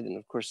Sacks said, and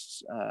of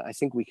course, I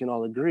think we can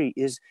all agree,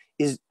 is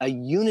a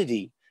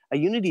unity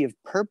of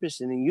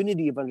purpose and a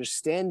unity of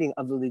understanding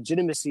of the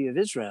legitimacy of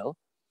Israel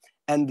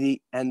and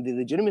the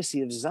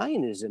legitimacy of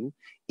Zionism,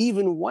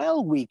 even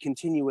while we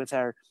continue with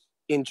our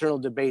internal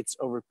debates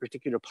over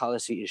particular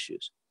policy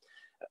issues.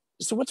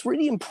 So what's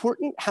really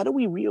important, how do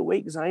we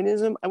reawake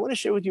Zionism? I want to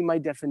share with you my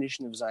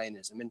definition of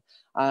Zionism. And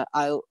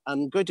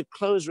I'm going to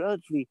close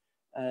relatively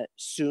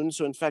soon.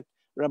 So in fact,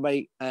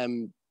 Rabbi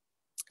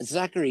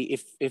Zachary,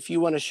 if you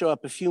want to show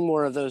up a few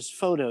more of those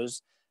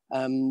photos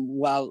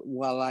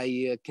while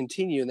I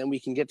continue, and then we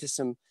can get to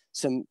some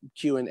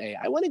Q&A.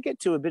 I want to get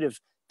to a bit of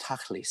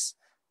tachlis.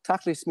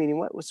 Tachlis meaning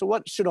what? So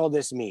what should all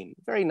this mean?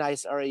 Very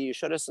nice, Aryeh. You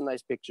showed us some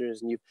nice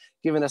pictures, and you've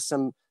given us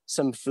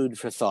some food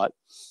for thought.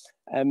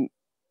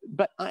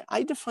 But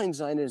I define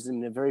Zionism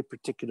in a very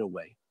particular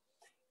way.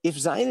 If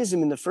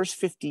Zionism in the first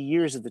 50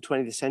 years of the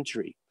 20th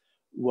century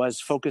was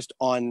focused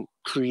on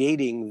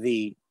promoting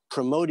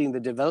the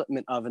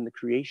development of and the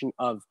creation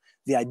of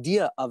the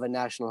idea of a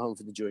national home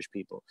for the Jewish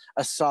people,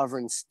 a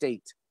sovereign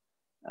state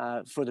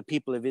for the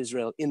people of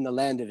Israel in the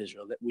land of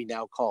Israel that we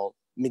now call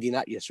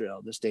Medinat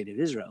Yisrael, the state of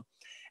Israel.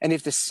 And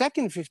if the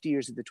second 50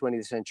 years of the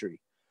 20th century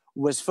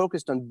was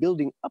focused on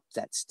building up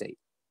that state,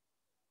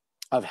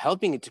 of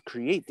helping it to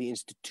create the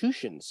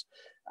institutions,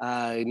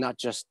 not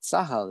just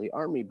Tzahal, the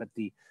army, but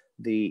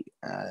the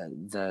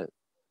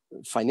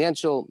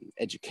financial,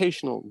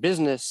 educational,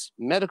 business,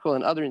 medical,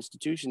 and other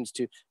institutions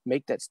to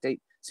make that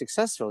state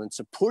successful. And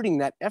supporting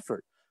that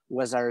effort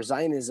was our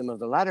Zionism of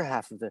the latter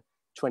half of the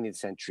 20th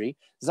century.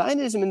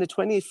 Zionism in the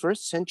 21st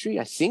century,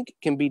 I think,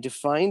 can be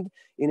defined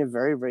in a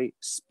very, very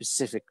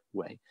specific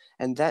way.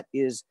 And that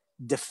is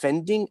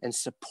defending and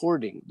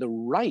supporting the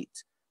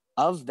right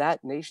of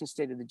that nation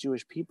state of the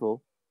Jewish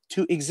people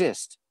to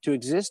exist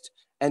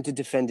and to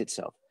defend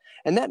itself.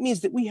 And that means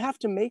that we have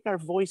to make our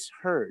voice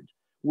heard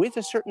with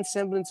a certain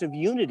semblance of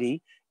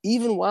unity,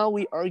 even while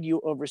we argue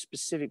over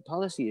specific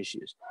policy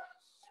issues.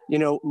 You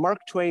know, Mark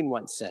Twain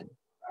once said,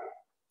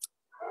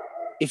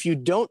 if you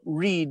don't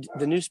read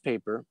the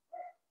newspaper,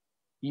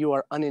 you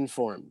are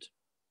uninformed.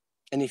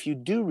 And if you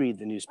do read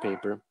the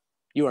newspaper,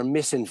 you are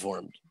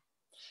misinformed.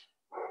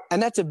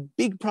 And that's a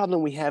big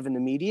problem we have in the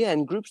media,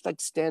 and groups like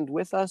Stand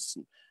With Us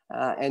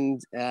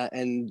and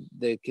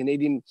the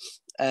Canadian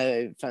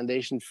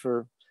Foundation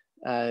for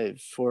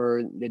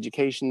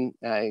Education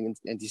and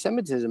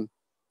Anti-Semitism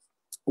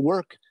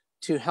work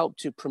to help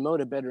to promote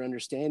a better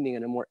understanding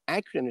and a more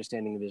accurate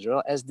understanding of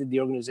Israel, as did the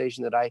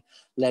organization that I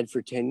led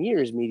for 10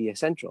 years, Media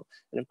Central.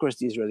 And of course,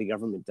 the Israeli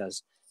government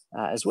does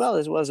as well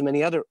as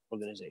many other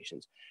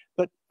organizations.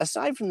 But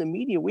aside from the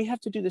media, we have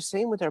to do the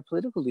same with our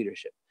political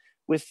leadership,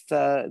 with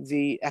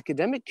the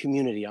academic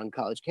community on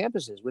college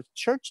campuses, with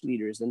church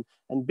leaders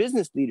and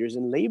business leaders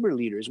and labor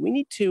leaders. We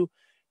need to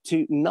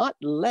not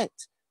let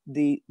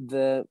the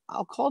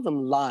I'll call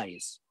them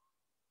lies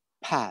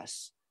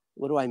pass.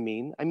 What do I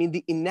mean? I mean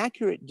the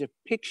inaccurate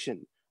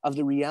depiction of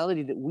the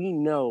reality that we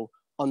know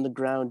on the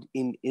ground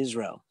in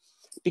Israel.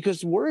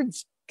 Because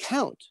words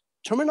count,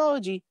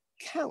 terminology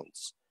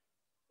counts.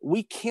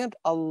 We can't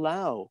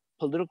allow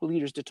political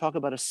leaders to talk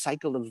about a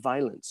cycle of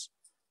violence.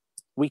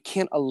 We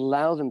can't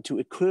allow them to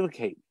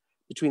equivocate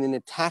between an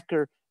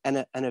attacker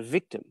and a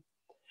victim.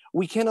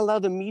 We can't allow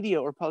the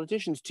media or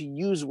politicians to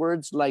use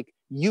words like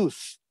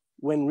youth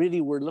when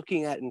really we're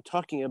looking at and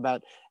talking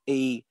about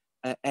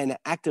an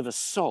act of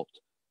assault.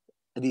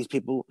 These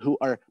people who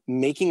are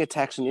making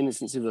attacks on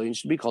innocent civilians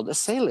should be called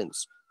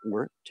assailants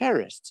or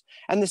terrorists.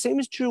 And the same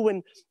is true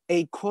when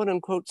a quote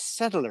unquote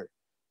settler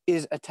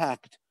is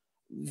attacked.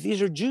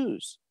 These are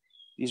Jews,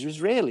 these are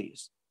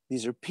Israelis,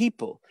 these are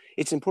people.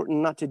 It's important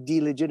not to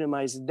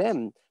delegitimize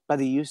them by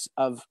the use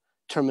of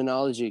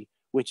terminology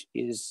which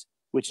is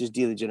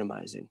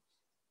delegitimizing.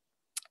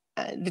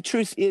 The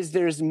truth is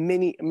there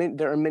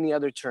are many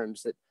other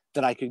terms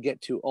that I could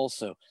get to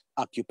also.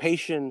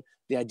 Occupation,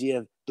 the idea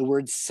of the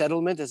word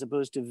settlement as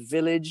opposed to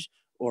village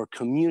or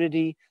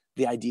community,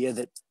 the idea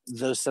that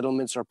those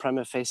settlements are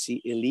prima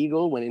facie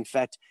illegal when in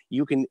fact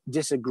you can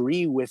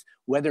disagree with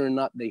whether or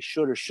not they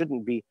should or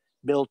shouldn't be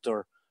built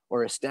or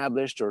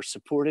established or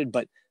supported,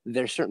 but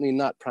they're certainly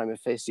not prima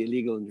facie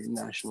illegal under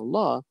international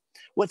law.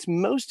 What's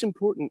most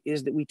important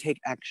is that we take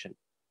action.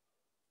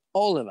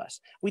 All of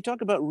us. We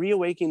talk about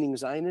reawakening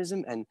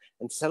Zionism and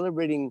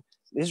celebrating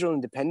Israel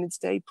Independence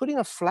Day, putting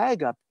a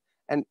flag up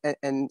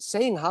and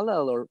saying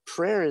Hallel or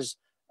prayers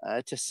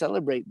to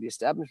celebrate the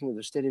establishment of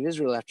the State of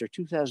Israel after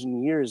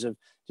 2,000 years of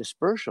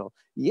dispersal.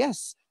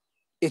 Yes,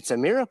 it's a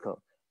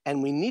miracle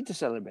and we need to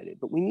celebrate it,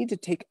 but we need to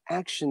take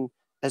action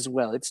as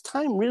well. It's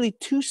time really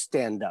to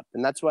stand up.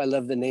 And that's why I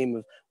love the name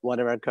of one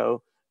of our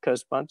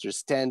co-sponsors,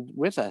 Stand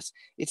With Us.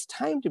 It's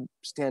time to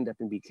stand up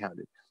and be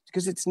counted.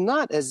 Because it's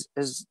not, as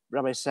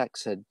Rabbi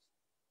Sachs said,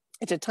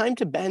 it's a time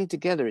to band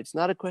together. It's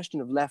not a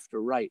question of left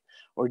or right,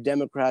 or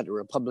Democrat or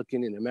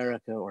Republican in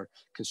America, or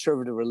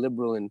conservative or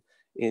liberal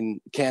in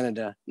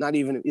Canada, not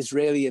even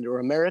Israeli or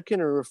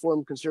American or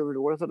Reformed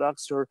conservative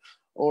Orthodox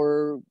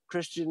or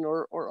Christian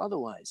or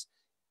otherwise.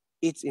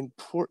 It's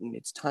important.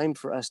 It's time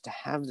for us to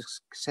have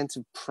this sense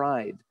of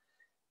pride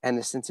and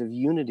a sense of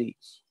unity,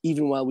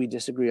 even while we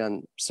disagree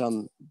on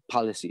some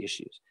policy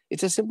issues.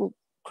 It's a simple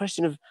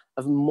question of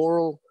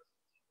moral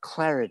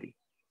clarity.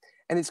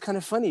 And it's kind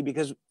of funny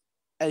because,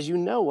 as you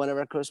know, one of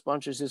our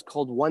co-sponsors is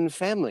called One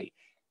Family.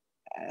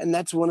 And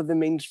that's one of the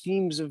main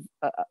themes of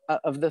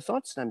the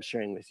thoughts that I'm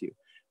sharing with you.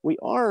 We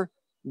are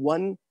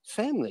one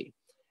family.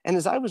 And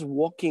as I was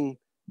walking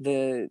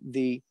the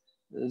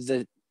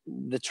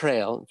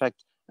trail, in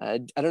fact, I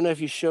don't know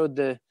if you showed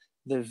the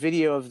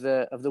video of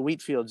the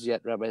wheat fields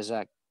yet, Rabbi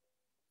Zach.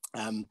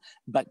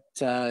 But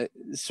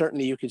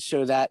certainly you could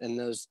show that in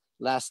those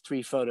last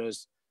 3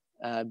 photos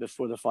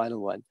before the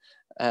final one.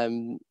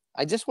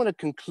 I just want to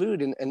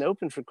conclude and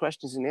open for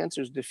questions and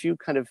answers with a few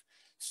kind of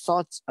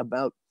thoughts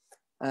about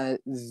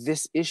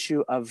this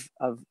issue of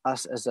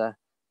us as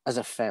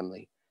a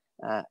family,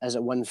 as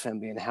a one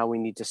family, and how we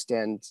need to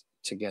stand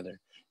together.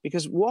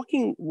 Because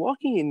walking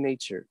in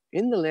nature,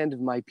 in the land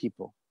of my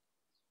people,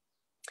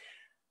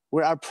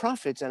 where our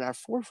prophets and our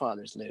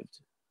forefathers lived,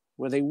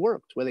 where they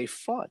worked, where they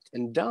fought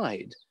and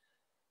died,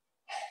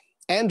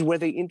 and where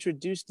they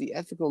introduced the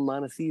ethical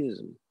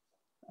monotheism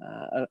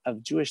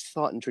of Jewish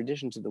thought and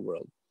tradition to the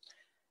world,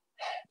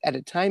 at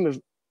a time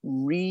of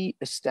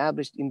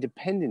re-established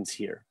independence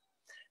here.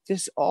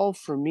 This all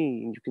for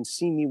me, and you can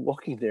see me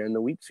walking there in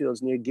the wheat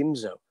fields near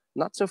Gimzo,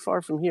 not so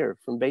far from here,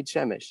 from Beit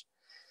Shemesh.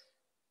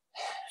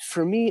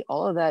 For me,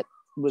 all of that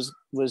was,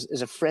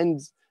 as a friend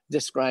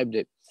described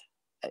it,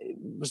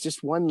 was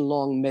just one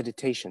long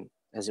meditation,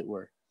 as it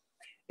were.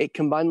 It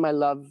combined my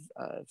love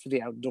for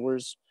the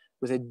outdoors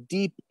with a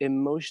deep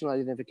emotional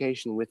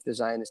identification with the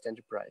Zionist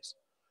enterprise.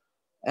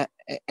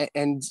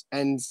 And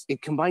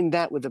it combined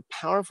that with a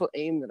powerful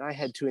aim that I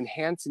had to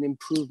enhance and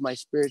improve my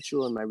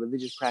spiritual and my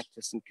religious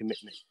practice and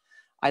commitment.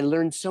 I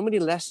learned so many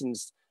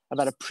lessons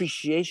about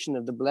appreciation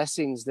of the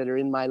blessings that are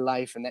in my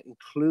life, and that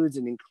includes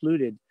and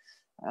included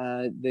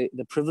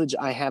the privilege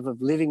I have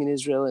of living in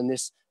Israel and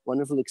this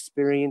wonderful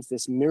experience,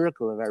 this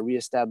miracle of our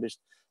reestablished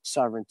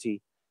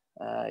sovereignty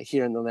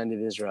here in the land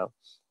of Israel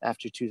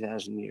after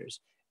 2,000 years.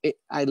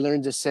 I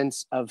learned a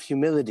sense of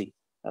humility,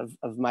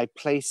 of my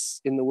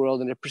place in the world,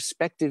 and a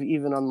perspective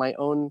even on my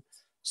own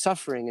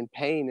suffering and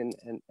pain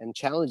and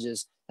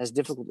challenges, as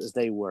difficult as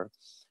they were.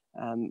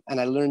 And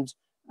I learned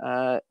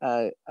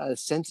a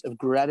sense of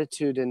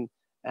gratitude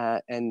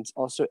and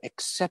also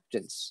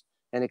acceptance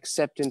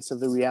of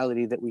the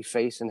reality that we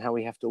face and how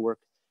we have to work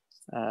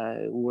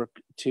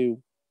to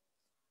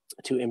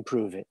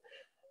improve it.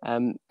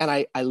 And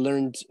I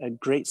learned a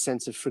great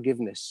sense of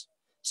forgiveness,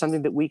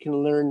 something that we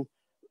can learn,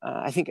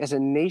 I think, as a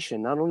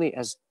nation, not only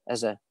as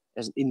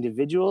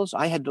individuals.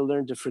 I had to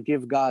learn to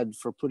forgive God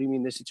for putting me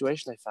in this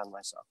situation I found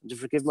myself, and to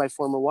forgive my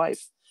former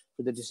wife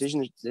for the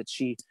decision that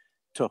she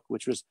took,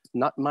 which was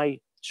not my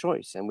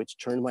choice and which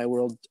turned my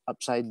world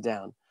upside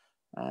down.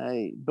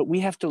 But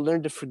we have to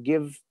learn to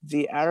forgive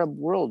the Arab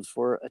world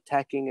for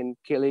attacking and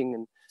killing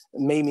and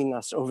maiming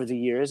us over the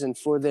years, and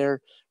for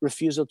their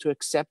refusal to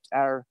accept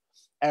our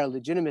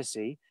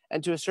legitimacy.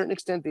 And to a certain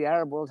extent, the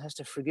Arab world has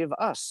to forgive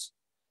us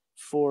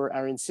for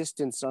our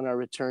insistence on our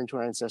return to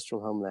our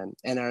ancestral homeland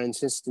and our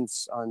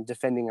insistence on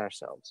defending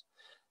ourselves.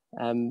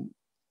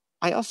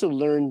 I also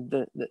learned,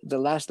 the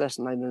last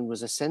lesson I learned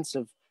was a sense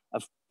of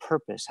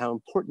purpose, how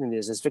important it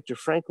is, as Viktor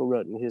Frankl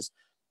wrote in his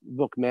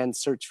book, Man's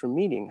Search for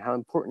Meaning, how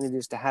important it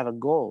is to have a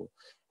goal.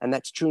 And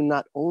that's true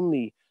not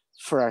only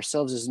for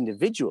ourselves as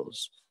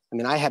individuals. I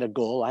mean, I had a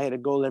goal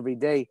every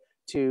day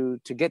to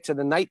get to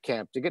the night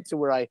camp, to get to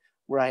where I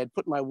had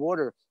put my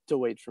water to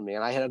wait for me.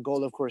 And I had a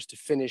goal, of course, to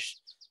finish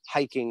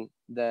hiking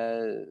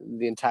the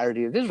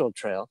entirety of the Israel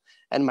Trail.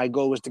 And my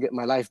goal was to get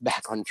my life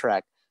back on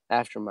track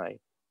after my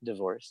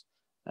divorce.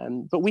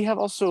 But we have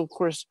also, of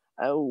course,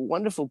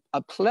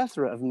 a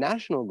plethora of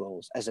national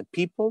goals as a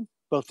people,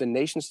 both the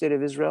nation state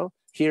of Israel,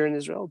 here in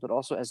Israel, but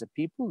also as a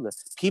people, the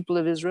people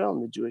of Israel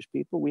and the Jewish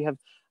people. We have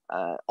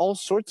all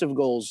sorts of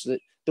goals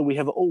that we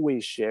have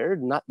always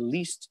shared, not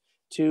least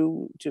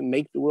to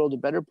make the world a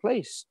better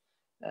place,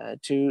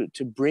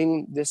 to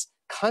bring this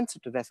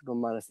concept of ethical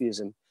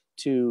monotheism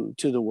to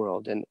the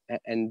world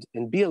and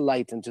be a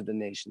light unto the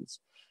nations.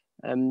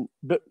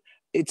 But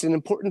it's an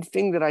important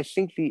thing that I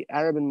think the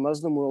Arab and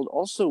Muslim world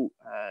also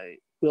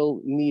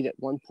will need at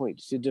one point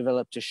to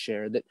develop, to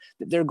share, that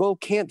their goal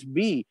can't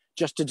be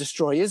just to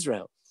destroy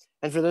Israel.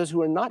 And for those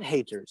who are not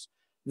haters,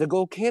 the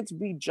goal can't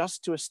be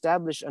just to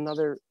establish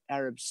another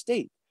Arab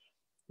state.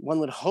 One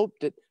would hope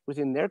that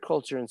within their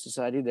culture and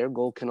society, their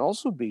goal can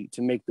also be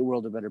to make the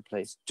world a better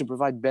place, to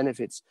provide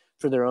benefits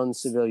for their own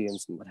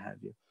civilians and what have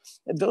you.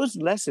 And those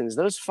lessons,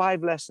 those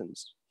 5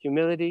 lessons,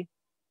 humility,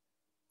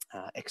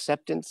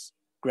 acceptance,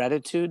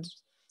 gratitude,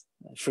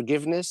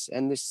 forgiveness,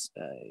 and this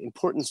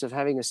importance of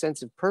having a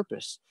sense of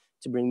purpose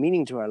to bring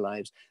meaning to our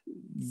lives,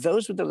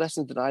 those were the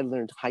lessons that I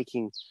learned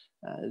hiking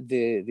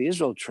the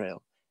Israel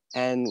Trail.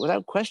 And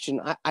without question,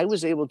 I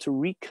was able to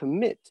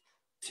recommit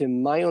to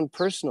my own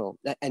personal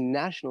and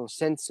national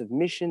sense of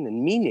mission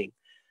and meaning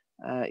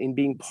in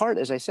being part,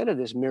 as I said, of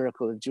this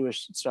miracle of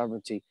Jewish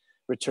sovereignty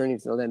returning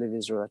to the land of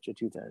Israel after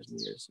 2,000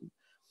 years.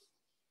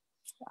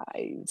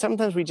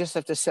 Sometimes we just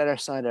have to set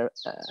aside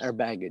our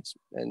baggage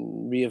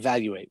and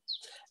reevaluate.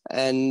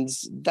 And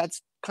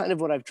that's kind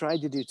of what I've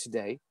tried to do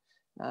today.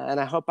 And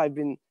I hope I've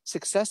been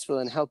successful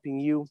in helping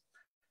you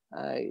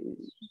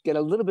get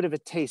a little bit of a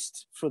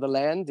taste for the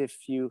land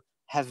if you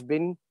have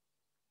been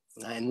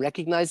and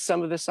recognize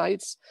some of the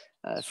sites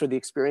for the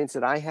experience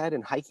that I had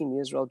in hiking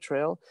the Israel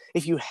Trail.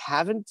 If you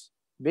haven't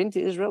been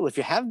to Israel, if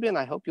you have been,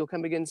 I hope you'll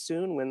come again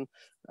soon when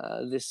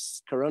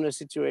this corona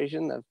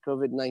situation of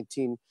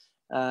COVID-19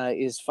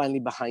 is finally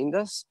behind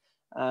us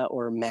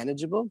or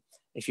manageable.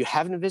 If you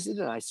haven't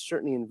visited, I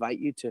certainly invite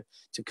you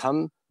to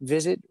come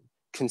visit,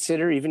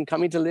 consider even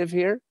coming to live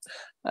here.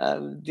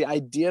 The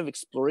idea of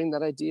exploring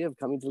that idea of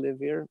coming to live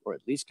here, or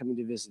at least coming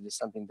to visit, is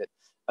something that,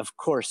 of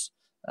course,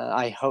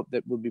 I hope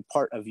that will be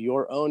part of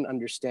your own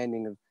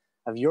understanding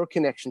of your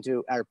connection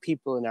to our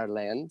people and our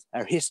land,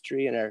 our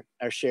history and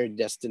our shared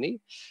destiny.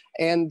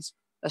 And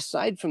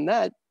aside from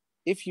that,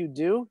 if you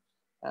do,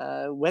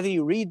 whether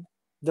you read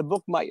the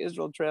book My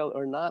Israel Trail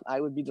or not, I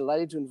would be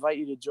delighted to invite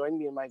you to join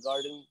me in my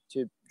garden,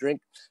 to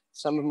drink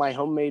some of my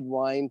homemade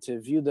wine, to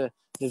view the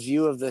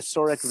view of the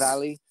Sorek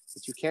Valley,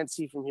 which you can't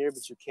see from here,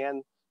 but you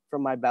can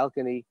from my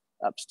balcony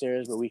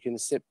upstairs, where we can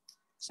sip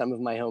some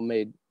of my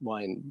homemade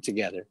wine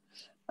together.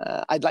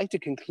 I'd like to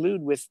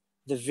conclude with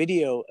the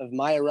video of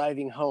my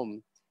arriving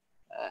home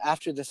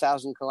after the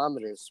 1,000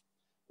 kilometers,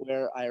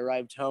 where I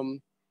arrived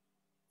home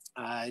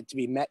to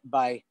be met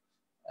by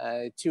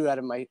 2 out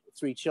of my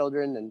 3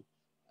 children. And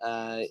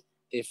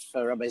if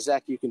Rabbi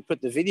Zach, you can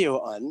put the video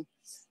on,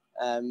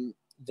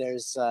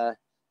 there's a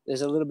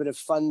little bit of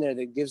fun there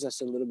that gives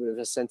us a little bit of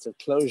a sense of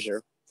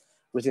closure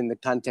within the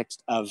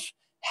context of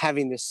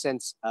having this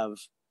sense of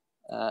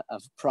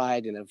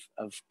pride and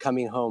of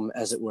coming home,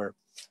 as it were,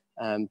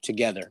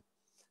 together.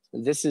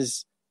 This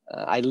is,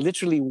 I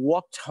literally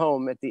walked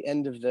home at the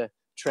end of the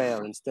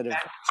trail instead of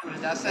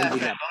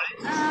ending up.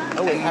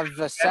 Oh, we have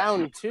the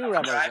sound too,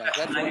 Rabbi Zach.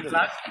 That's wonderful.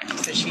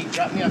 So she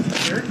dropped me off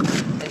here,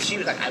 and she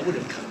was like, I would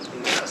have come to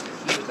the house, but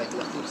he was like,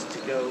 what needs to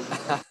go?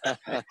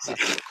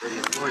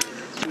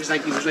 He was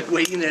like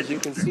waiting there. As you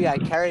can see, I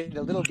carried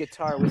a little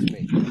guitar with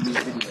me in these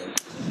videos.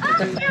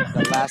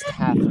 The last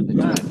half of the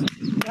time.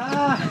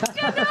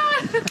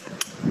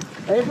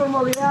 Hey,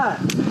 Molia.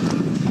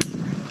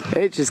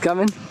 Hey, she's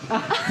coming.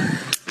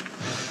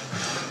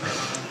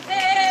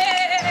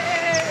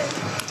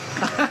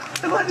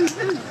 What is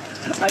this?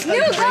 You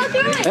go do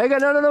it. Hey,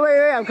 no,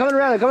 wait, I'm coming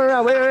around,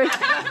 wait.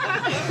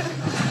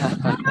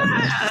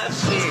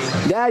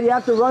 Dad, you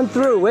have to run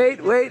through, wait.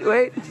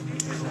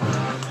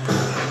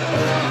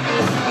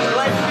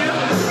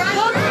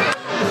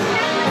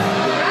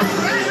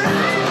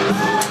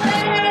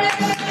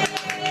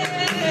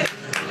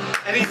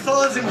 And he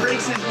falls and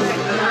breaks his neck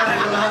on the ride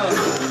of the house.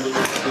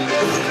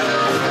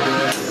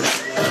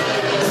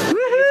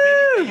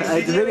 Woohoo!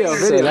 Video.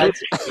 So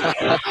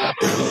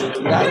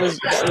that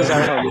was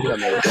our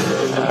homecoming.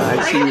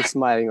 I see you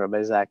smiling,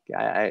 Rabbi Zach.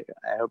 I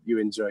hope you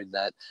enjoyed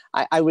that.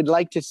 I would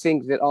like to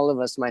think that all of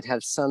us might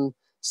have some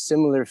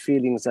similar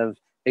feelings of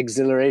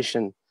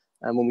exhilaration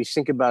when we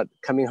think about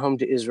coming home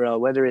to Israel,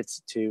 whether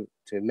it's to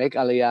make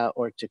Aliyah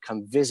or to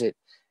come visit,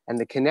 and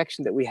the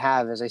connection that we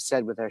have, as I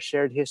said, with our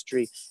shared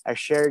history, our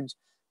shared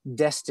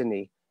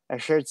destiny, our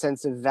shared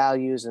sense of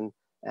values and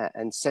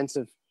sense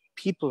of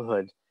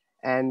peoplehood,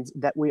 and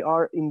that we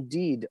are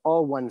indeed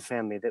all one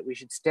family, that we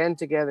should stand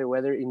together,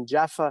 whether in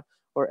Jaffa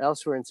or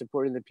elsewhere, in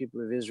supporting the people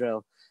of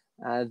Israel,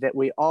 that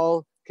we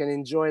all can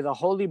enjoy the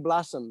holy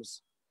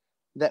blossoms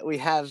that we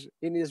have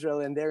in Israel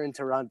and there in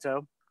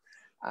Toronto,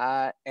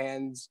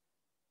 and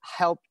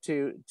help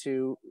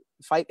to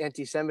fight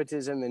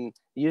anti-Semitism and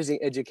using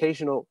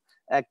educational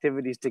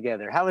activities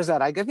together. How is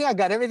that? I think I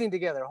got everything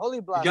together. Holy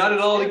blossoms. You got it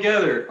all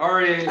together.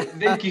 Aryeh,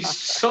 thank you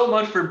so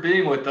much for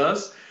being with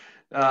us.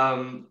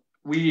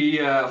 We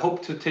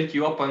hope to take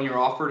you up on your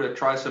offer to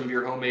try some of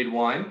your homemade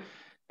wine.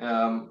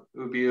 It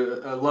would be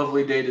a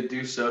lovely day to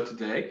do so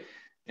today.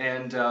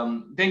 And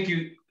thank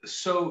you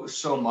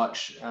so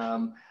much.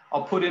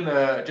 I'll put in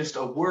just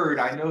a word.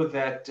 I know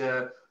that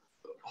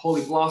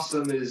Holy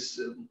Blossom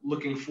is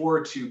looking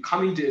forward to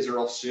coming to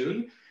Israel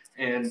soon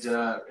and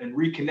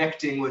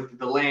reconnecting with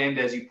the land,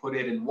 as you put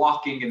it, and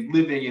walking and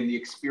living in the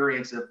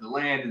experience of the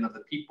land and of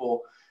the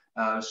people.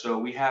 So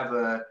we have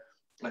a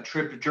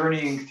trip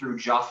journeying through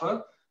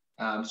Jaffa.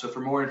 So for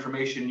more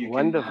information, you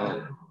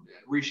can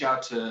reach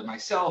out to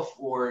myself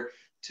or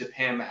to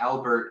Pam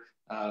Albert,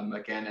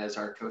 again, as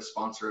our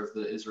co-sponsor of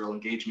the Israel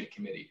Engagement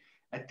Committee.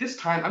 At this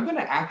time, I'm going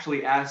to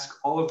actually ask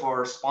all of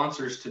our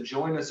sponsors to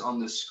join us on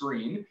the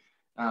screen.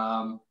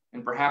 And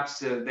perhaps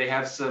they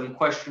have some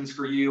questions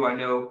for you. I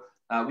know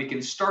we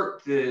can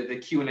start the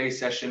Q&A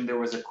session. There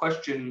was a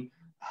question.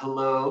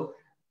 Hello,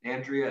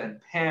 Andrea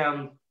and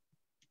Pam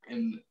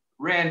and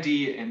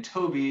Randy and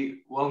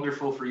Toby.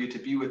 Wonderful for you to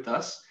be with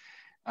us.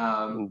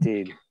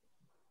 Indeed.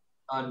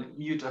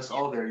 Unmute us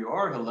all. There you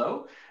are.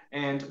 Hello.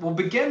 And we'll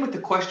begin with the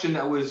question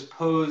that was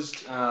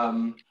posed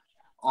on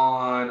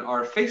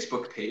our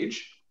Facebook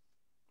page.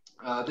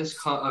 This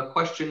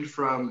question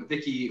from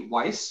Vicky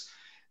Weiss.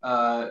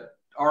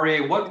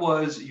 Aryeh, what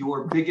was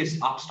your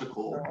biggest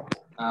obstacle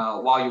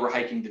while you were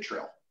hiking the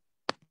trail?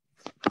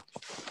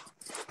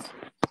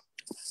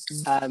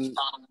 I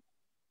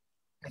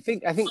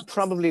think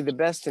probably the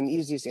best and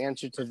easiest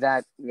answer to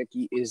that,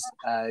 Vicky, is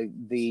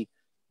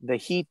the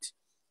heat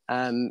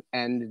and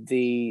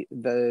the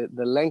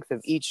length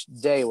of each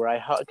day, where I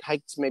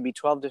hiked maybe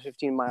 12 to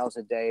 15 miles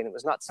a day, and it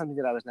was not something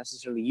that I was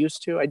necessarily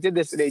used to. I did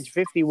this at age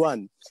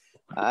 51,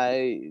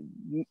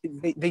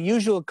 The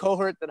usual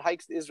cohort that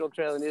hikes the Israel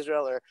Trail in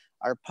Israel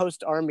are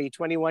post-army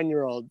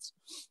 21-year-olds,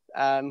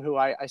 who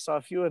I saw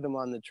a few of them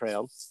on the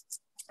trail.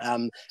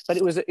 But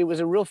it was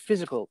a real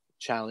physical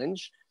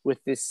challenge with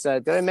this.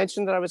 Did I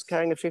mention that I was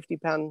carrying a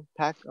 50-pound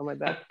pack on my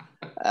back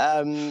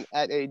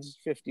at age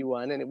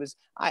 51? And it was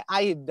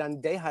I had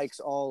done day hikes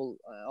all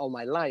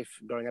my life,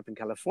 growing up in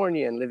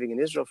California and living in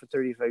Israel for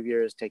 35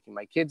 years, taking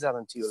my kids out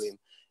on Tiolim,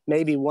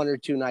 maybe 1 or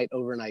 2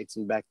 overnights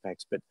in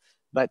backpacks.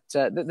 But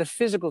the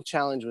physical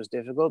challenge was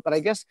difficult. But I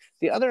guess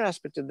the other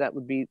aspect of that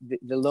would be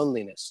the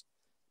loneliness.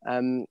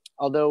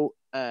 Although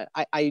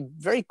I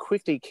very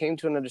quickly came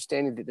to an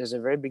understanding that there's a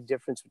very big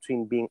difference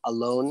between being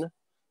alone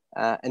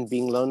and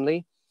being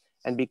lonely.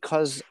 And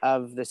because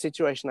of the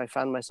situation I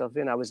found myself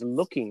in, I was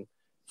looking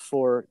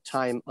for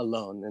time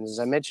alone. And as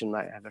I mentioned,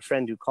 I have a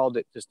friend who called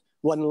it just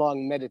one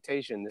long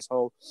meditation, this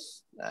whole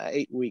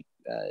 8-week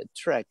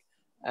trek.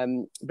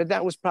 But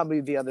that was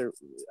probably the other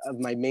of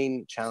my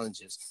main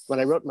challenges.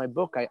 When I wrote my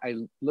book, I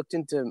looked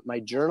into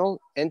my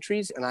journal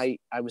entries, and I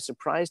was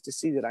surprised to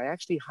see that I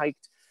actually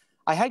hiked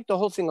the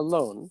whole thing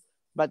alone,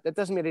 but that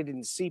doesn't mean I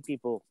didn't see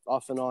people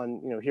off and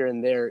on, here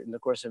and there in the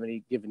course of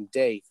any given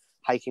day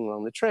hiking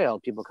along the trail,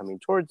 people coming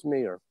towards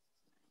me or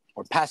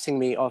passing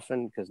me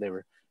often because they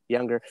were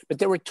younger. But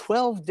there were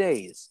 12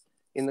 days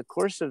in the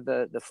course of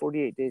the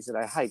 48 days that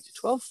I hiked,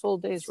 12 full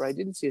days where I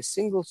didn't see a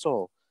single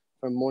soul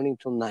from morning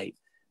till night.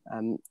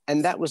 And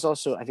that was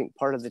also, I think,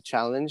 part of the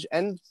challenge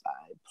and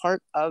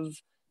part of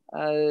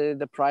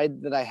the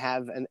pride that I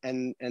have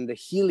and the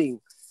healing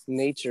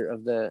nature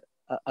of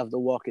the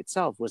walk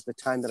itself was the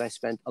time that I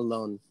spent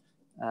alone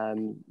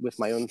with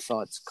my own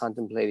thoughts,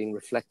 contemplating,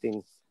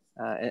 reflecting,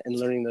 and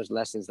learning those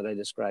lessons that I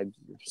described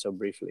so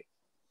briefly.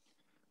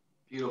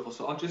 Beautiful.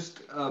 So I'll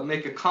just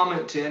make a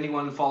comment to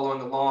anyone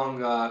following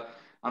along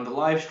on the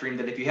live stream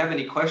that if you have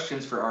any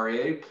questions for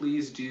Aryeh,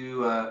 please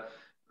do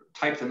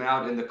type them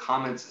out in the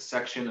comments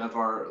section of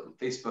our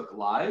Facebook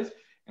Live,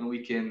 and we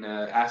can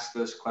ask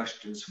those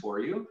questions for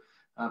you.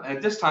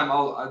 At this time,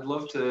 I'd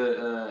love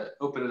to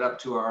open it up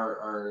to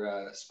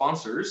our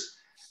sponsors.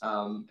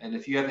 And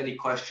if you have any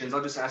questions,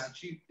 I'll just ask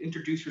that you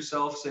introduce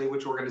yourself, say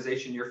which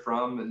organization you're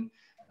from, and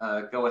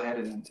go ahead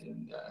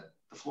and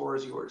the floor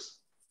is yours.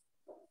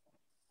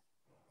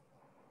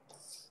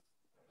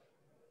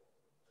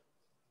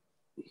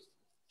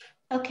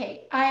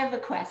 Okay, I have a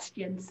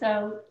question.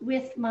 So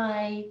with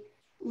my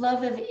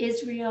love of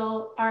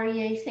Israel,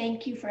 Aryeh,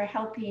 thank you for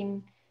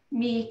helping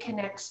me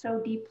connect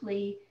so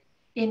deeply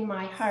in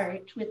my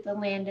heart with the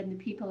land and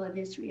the people of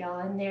Israel.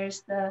 And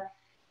there's the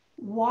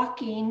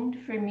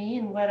walking for me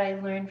and what I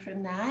learned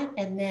from that,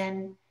 and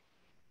then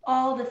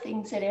all the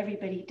things that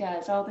everybody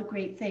does, all the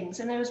great things.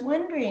 And I was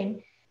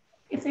wondering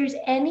if there's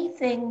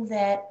anything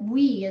that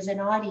we as an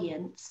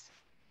audience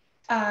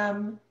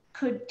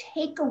could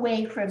take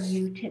away from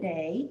you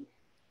today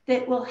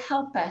that will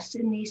help us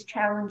in these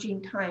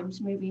challenging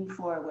times moving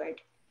forward.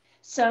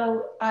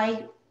 So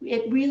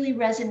it really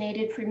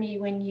resonated for me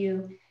when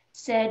you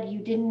said you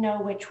didn't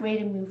know which way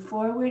to move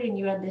forward and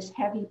you had this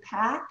heavy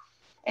pack,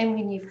 and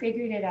when you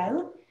figured it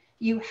out,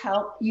 you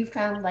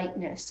found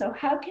lightness. So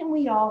how can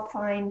we all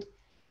find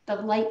the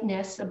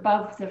lightness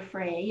above the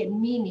fray and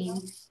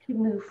meaning to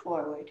move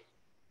forward?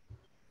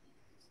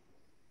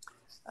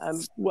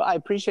 Well, I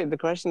appreciate the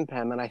question,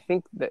 Pam, and I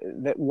think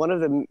that one of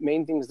the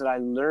main things that I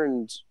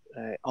learned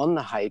on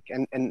the hike,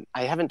 and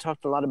I haven't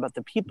talked a lot about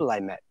the people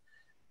I met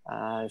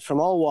from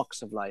all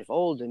walks of life,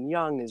 old and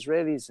young,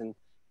 Israelis and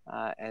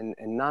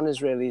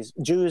non-Israelis,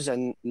 Jews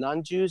and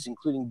non-Jews,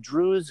 including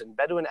Druze and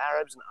Bedouin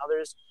Arabs and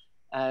others,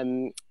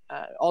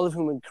 all of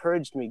whom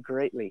encouraged me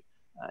greatly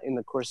in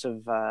the course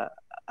of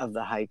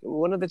the hike.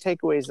 One of the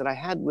takeaways that I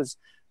had was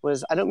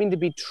I don't mean to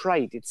be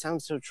trite. It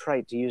sounds so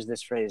trite to use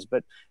this phrase,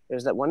 but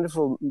there's that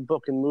wonderful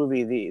book and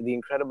movie, The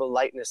Incredible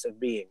Lightness of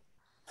Being.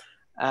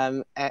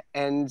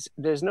 And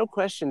there's no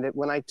question that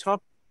when I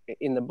talk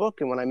in the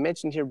book and when I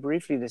mentioned here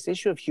briefly this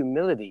issue of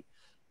humility,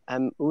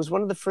 it was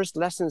one of the first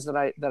lessons that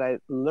I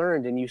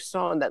learned, and you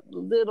saw in that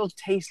little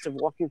taste of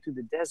walking through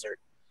the desert.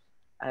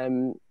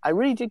 I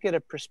really did get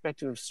a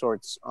perspective of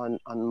sorts on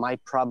my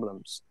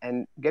problems,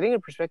 and getting a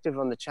perspective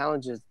on the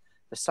challenges,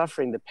 the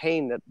suffering, the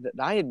pain that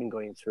I had been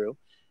going through.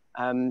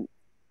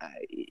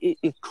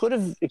 It could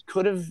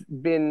have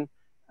been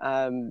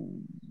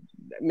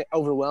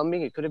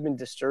overwhelming. It could have been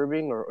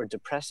disturbing or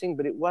depressing,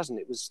 but it wasn't.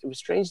 It was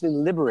strangely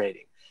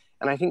liberating,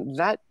 and I think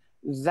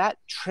that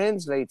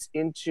translates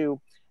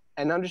into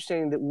an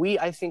understanding that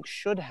I think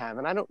should have.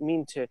 And I don't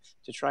mean to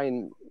try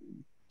and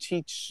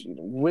teach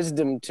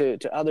wisdom to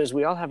others.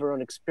 We all have our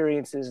own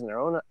experiences and our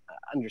own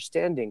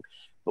understanding.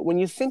 But when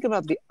you think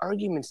about the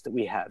arguments that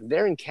we have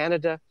there in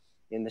Canada,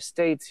 in the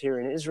States, here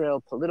in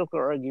Israel, political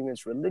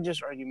arguments,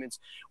 religious arguments,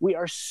 we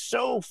are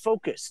so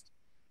focused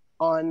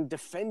on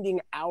defending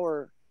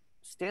our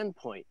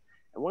standpoint.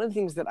 And one of the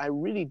things that I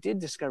really did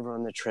discover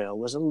on the trail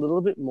was a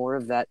little bit more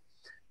of that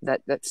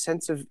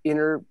sense of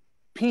inner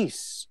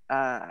peace.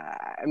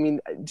 I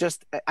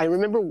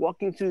remember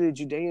walking through the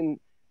Judean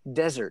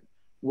desert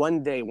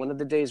one day, one of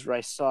the days where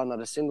I saw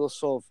not a single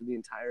soul for the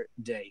entire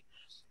day.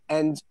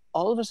 And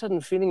all of a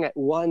sudden feeling at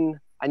one,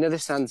 I know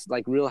this sounds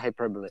like real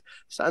hyperbole,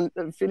 so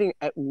I'm feeling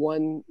at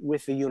one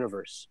with the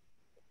universe.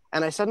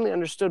 And I suddenly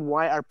understood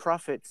why our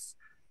prophets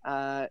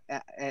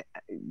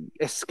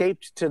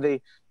escaped to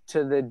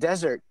the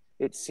desert,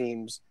 it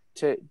seems,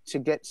 to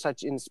get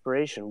such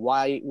inspiration.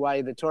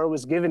 Why the Torah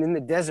was given in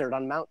the desert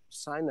on Mount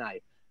Sinai.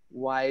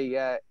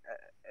 Why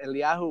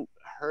Eliyahu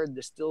heard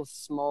the still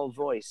small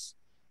voice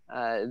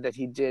that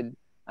he did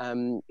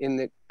in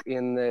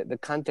the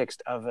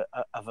context of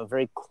a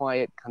very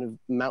quiet kind of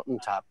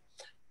mountaintop.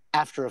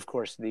 After, of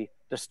course, the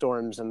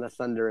storms and the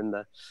thunder and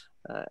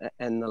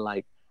the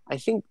like. I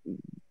think,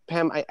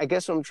 Pam, I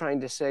guess what I'm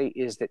trying to say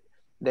is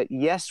that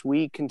yes,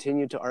 we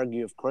continue to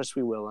argue, of course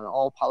we will, on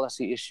all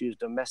policy issues,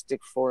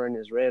 domestic, foreign,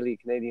 Israeli,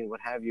 Canadian, what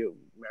have you,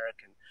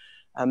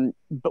 American.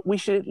 But we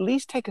should at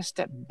least take a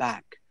step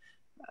back.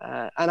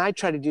 And I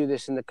try to do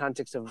this in the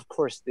context of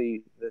course,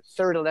 the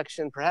third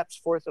election, perhaps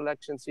fourth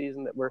election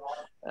season that we're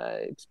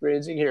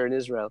experiencing here in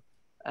Israel.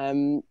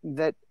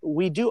 That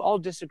we do all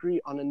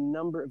disagree on a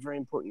number of very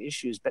important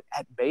issues, but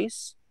at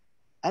base,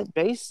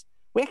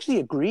 we actually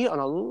agree on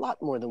a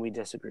lot more than we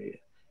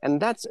disagree. And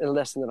that's a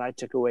lesson that I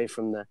took away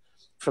from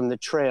the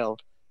trail,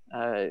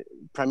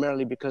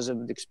 primarily because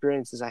of the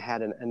experiences I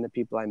had and the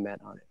people I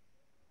met on it.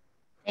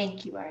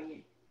 Thank you,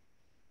 Aryeh.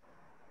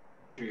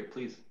 Aryeh,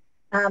 please.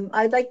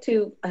 I'd like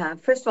to,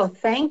 first of all,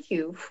 thank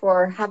you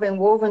for having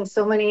woven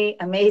so many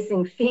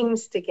amazing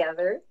themes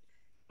together.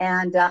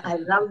 And I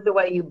love the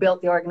way you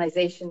built the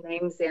organization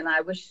names, and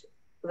I wish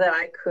that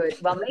I could,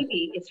 well,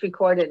 maybe it's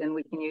recorded and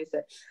we can use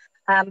it.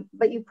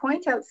 But you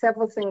point out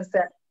several things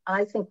that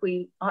I think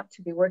we ought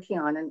to be working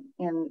on,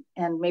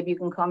 and maybe you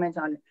can comment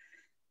on it.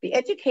 The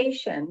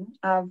education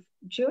of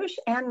Jewish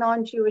and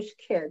non-Jewish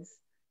kids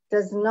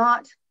does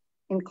not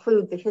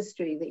include the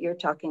history that you're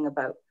talking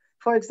about.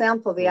 For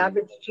example, the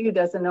average Jew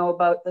doesn't know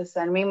about the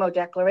San Remo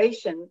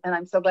Declaration, and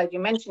I'm so glad you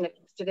mentioned it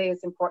because today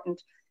is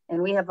important,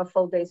 and we have a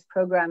full day's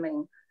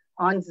programming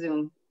on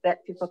Zoom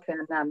that people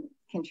can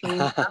continue.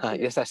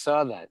 Yes, I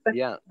saw that. But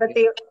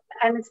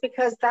it's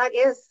because that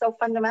is so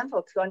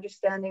fundamental to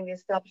understanding the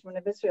establishment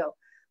of Israel.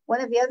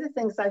 One of the other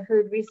things I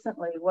heard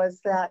recently was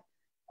that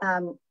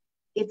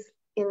it's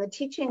in the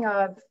teaching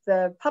of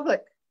the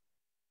public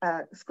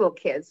school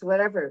kids,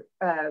 whatever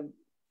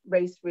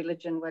race,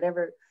 religion,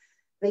 whatever,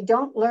 they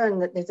don't learn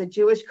that there's a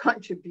Jewish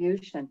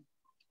contribution,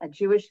 a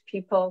Jewish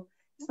people.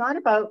 It's not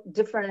about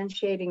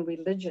differentiating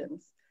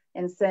religions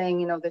and saying,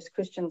 you know, there's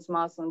Christians,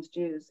 Muslims,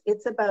 Jews.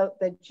 It's about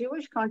the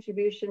Jewish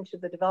contribution to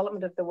the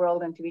development of the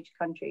world and to each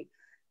country.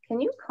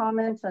 Can you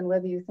comment on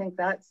whether you think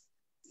that's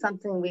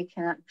something we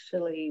can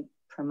actually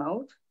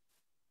promote,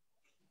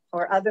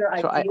 or other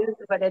ideas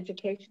about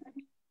education?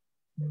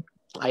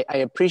 I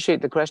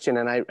appreciate the question,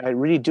 and I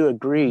really do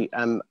agree.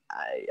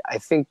 I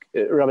think,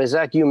 Rabbi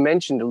Zach, you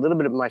mentioned a little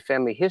bit of my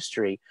family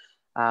history,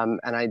 and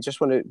I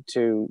just wanted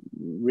to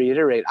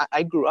reiterate.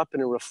 I grew up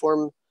in a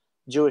Reform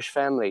Jewish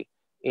family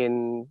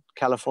in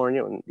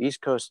California, on the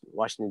East Coast,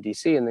 Washington,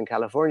 D.C., and then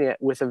California,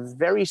 with a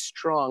very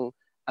strong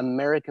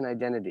American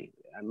identity.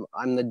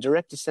 I'm the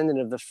direct descendant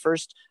of the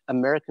first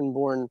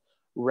American-born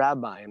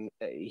rabbi, and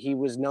he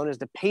was known as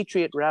the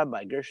Patriot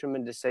Rabbi, Gershom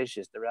de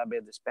Seixas, the rabbi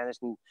of the Spanish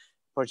and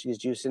Portuguese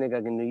Jewish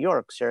synagogue in New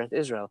York, Sereth,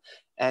 Israel.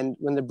 And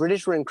when the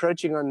British were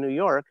encroaching on New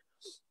York,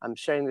 I'm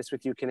sharing this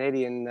with you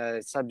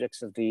Canadian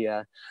subjects of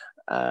the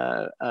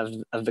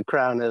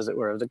crown, as it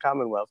were, of the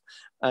Commonwealth.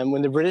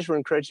 When the British were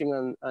encroaching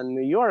on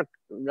New York,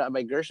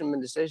 Rabbi Gershom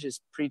de Seixas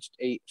preached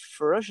a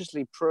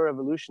ferociously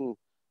pro-revolution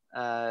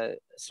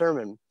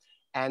sermon,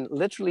 and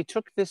literally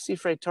took this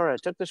Sifrei Torah,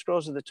 took the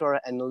scrolls of the Torah,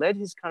 and led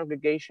his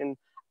congregation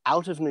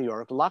out of New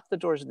York, locked the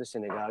doors of the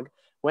synagogue,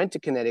 went to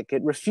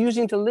Connecticut,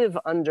 refusing to live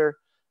under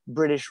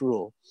British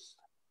rule.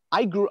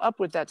 I grew up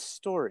with that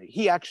story.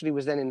 He actually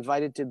was then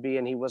invited to be,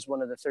 and he was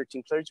one of the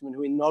 13 clergymen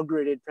who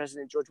inaugurated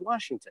President George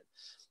Washington.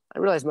 I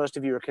realize most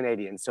of you are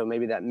Canadian, so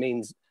maybe that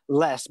means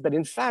less, but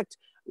in fact,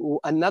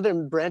 another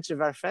branch of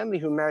our family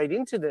who married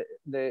into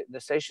the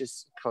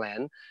Seixas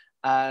clan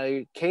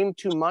came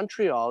to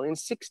Montreal in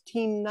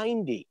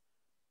 1690,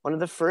 one of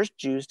the first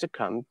Jews to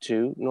come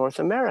to North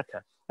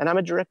America. And I'm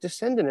a direct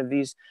descendant of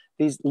these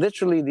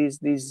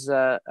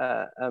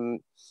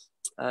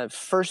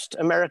first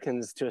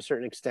Americans to a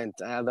certain extent,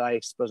 although I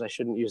suppose I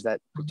shouldn't use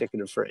that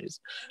particular phrase,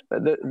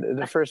 but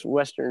the first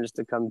Westerners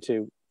to come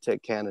to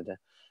Canada.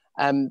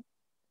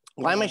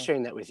 Why am I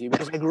sharing that with you?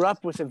 Because I grew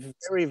up with a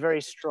very,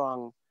 very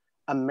strong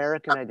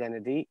American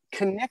identity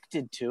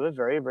connected to a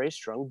very, very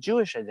strong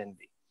Jewish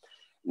identity.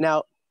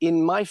 Now,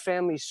 in my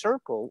family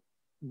circle,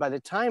 by the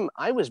time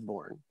I was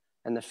born,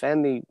 and the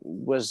family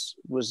was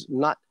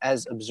not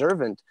as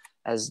observant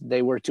as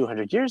they were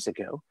 200 years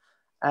ago,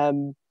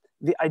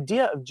 the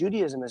idea of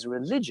Judaism as a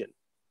religion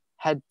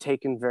had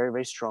taken very,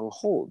 very strong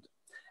hold.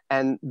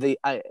 And the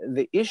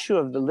issue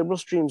of the liberal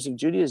streams of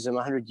Judaism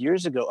 100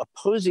 years ago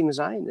opposing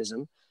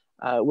Zionism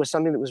was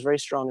something that was very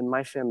strong in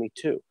my family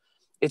too.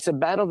 It's a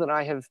battle that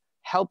I have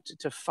helped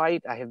to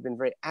fight, I have been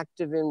very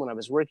active in when I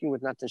was working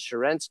with Natan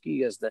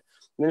Sharansky as the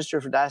Minister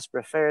for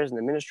Diaspora Affairs and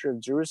the Minister of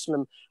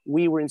Jerusalem.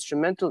 We were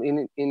instrumental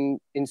in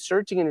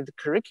inserting into the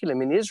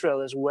curriculum in Israel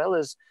as well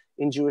as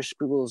in Jewish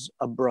schools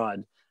abroad.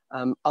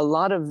 A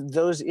lot of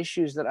those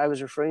issues that I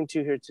was referring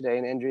to here today,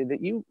 and Andrea,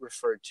 that you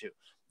referred to,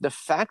 the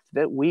fact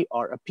that we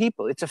are a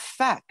people, it's a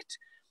fact.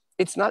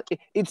 It's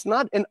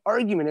not an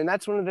argument. And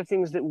that's one of the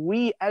things that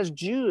we as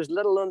Jews,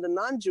 let alone the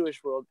non-Jewish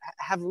world,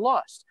 have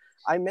lost.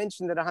 I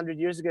mentioned that 100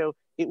 years ago,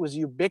 it was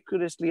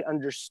ubiquitously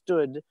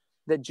understood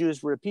that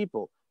Jews were a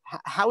people.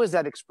 How is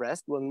that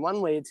expressed? Well, in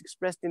one way, it's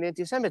expressed in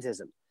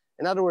anti-Semitism.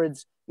 In other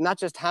words, not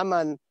just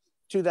Haman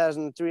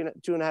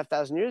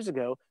 2,500 years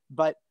ago,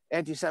 but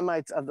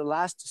anti-Semites of the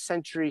last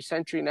century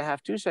and a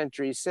half, 2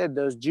 centuries said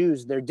those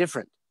Jews, they're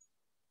different.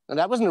 Now,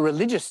 that wasn't a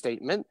religious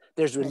statement.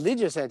 There's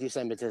religious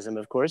anti-Semitism,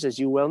 of course, as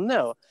you well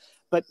know,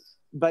 but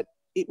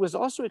it was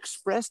also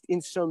expressed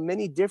in so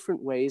many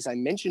different ways. I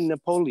mentioned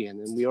Napoleon,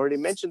 and we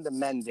already mentioned the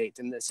Mandate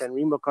in the San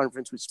Remo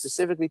Conference, which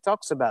specifically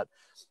talks about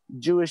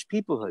Jewish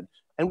peoplehood.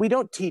 And we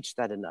don't teach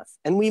that enough.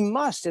 And we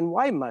must. And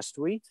why must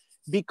we?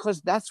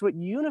 Because that's what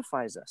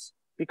unifies us.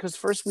 Because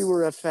first we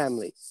were a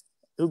family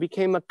who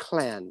became a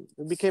clan,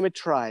 who became a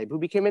tribe, who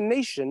became a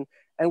nation,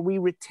 and we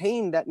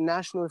retained that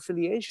national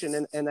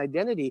affiliation and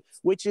identity,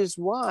 which is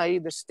why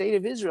the state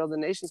of Israel, the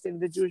nation state of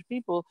the Jewish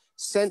people,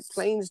 sent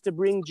planes to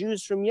bring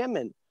Jews from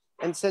Yemen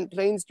and sent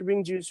planes to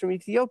bring Jews from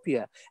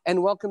Ethiopia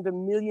and welcomed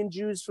 1 million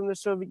Jews from the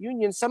Soviet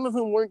Union, some of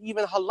whom weren't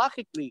even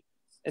halakhically,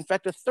 in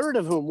fact, a third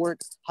of whom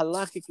weren't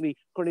halakhically,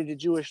 according to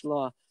Jewish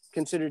law,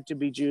 considered to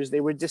be Jews.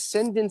 They were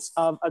descendants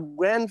of a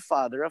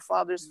grandfather, a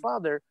father's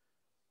father,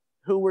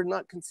 who were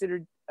not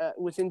considered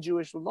within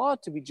Jewish law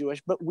to be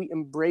Jewish, but we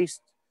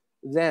embraced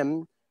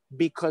them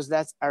because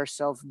that's our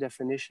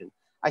self-definition.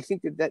 I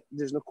think that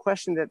there's no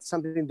question that's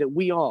something that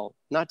we all,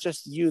 not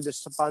just you, the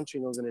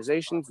sponsoring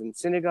organizations and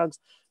synagogues,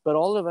 but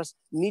all of us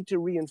need to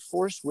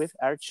reinforce with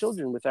our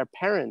children, with our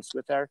parents,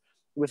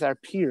 with our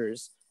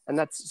peers. And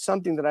that's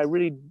something that I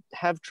really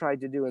have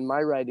tried to do in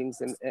my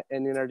writings and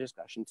in our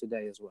discussion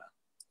today as well.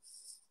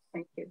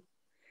 Thank you.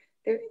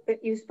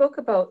 You spoke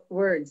about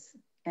words,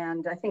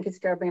 and I think it's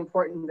terribly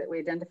important that we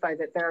identify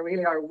that there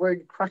really are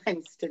word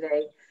crimes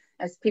today,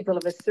 as people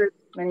have asserted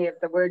many of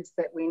the words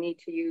that we need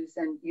to use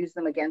and use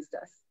them against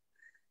us.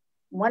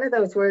 One of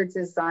those words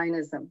is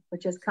Zionism,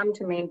 which has come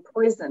to mean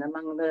poison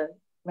among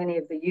many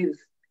of the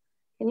youth.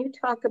 Can you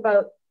talk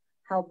about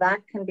how that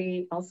can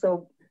be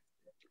also,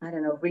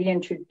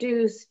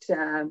 reintroduced,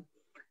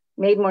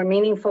 made more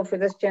meaningful for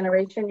this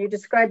generation? You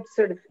described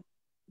sort of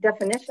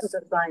definitions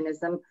of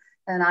Zionism,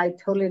 and I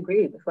totally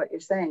agree with what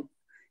you're saying.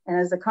 And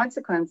as a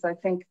consequence, I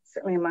think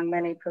certainly among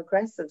many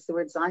progressives, the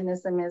word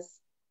Zionism is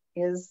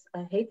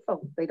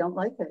hateful. They don't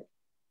like it.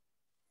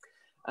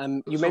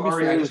 You may be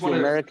familiar with the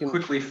American.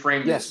 Quickly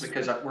frame this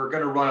because we're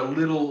going to run a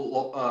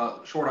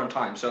little short on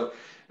time. So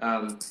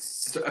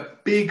it's a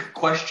big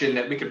question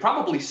that we could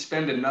probably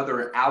spend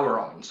another hour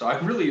on. So I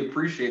really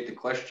appreciate the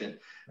question.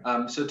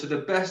 So to the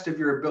best of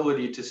your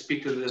ability to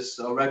speak to this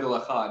Regel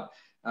Echad,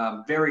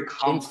 very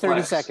complex. In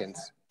 30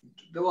 seconds.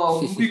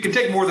 Well, you can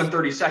take more than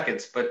 30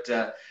 seconds, but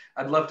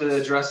I'd love to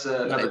address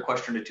another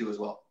question or two as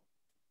well.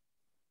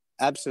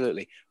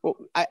 Absolutely. Well,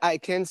 I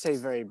can say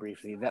very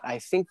briefly that I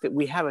think that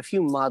we have a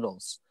few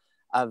models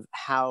of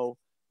how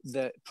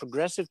the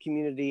progressive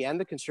community and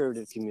the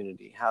conservative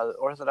community, how the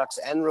Orthodox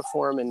and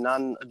Reform and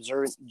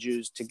non-observant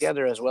Jews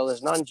together, as well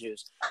as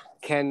non-Jews,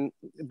 can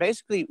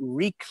basically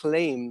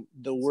reclaim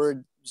the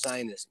word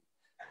Zionism.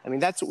 I mean,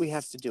 that's what we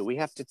have to do. We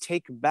have to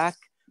take back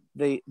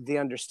the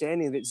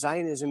understanding that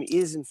Zionism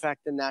is, in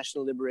fact, the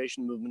national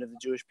liberation movement of the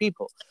Jewish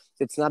people.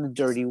 It's not a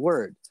dirty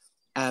word.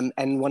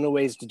 And one of the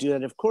ways to do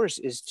that, of course,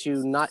 is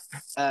to not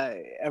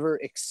ever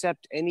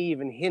accept any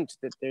even hint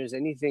that there's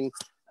anything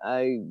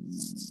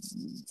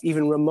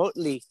even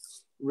remotely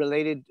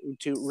related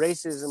to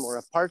racism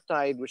or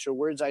apartheid, which are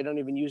words I don't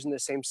even use in the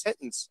same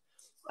sentence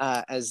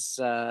as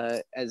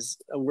a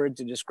word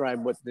to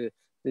describe what the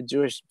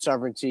Jewish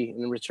sovereignty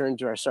and return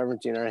to our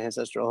sovereignty in our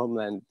ancestral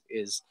homeland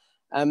is.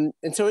 And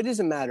so it is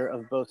a matter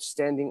of both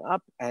standing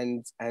up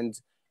and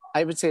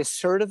I would say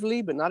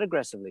assertively, but not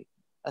aggressively,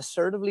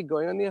 assertively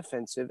going on the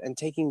offensive and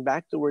taking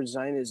back the word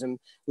Zionism,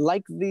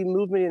 like the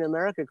movement in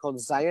America called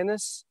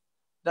Zionists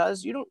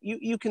does.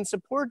 You can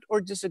support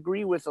or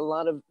disagree with a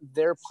lot of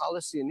their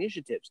policy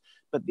initiatives,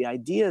 but the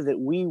idea that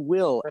we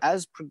will,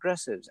 as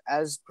progressives,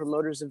 as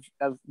promoters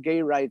of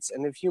gay rights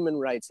and of human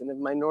rights and of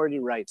minority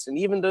rights, and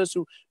even those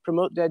who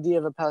promote the idea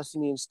of a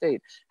Palestinian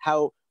state,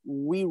 how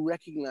we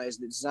recognize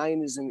that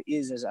Zionism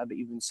is, as Abba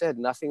even said,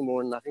 nothing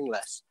more, nothing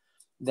less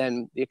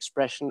than the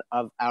expression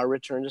of our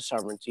return to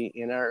sovereignty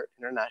in our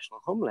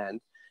national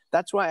homeland.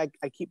 That's why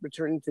I keep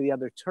returning to the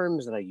other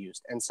terms that I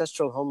used: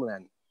 ancestral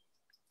homeland,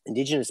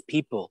 indigenous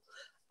people,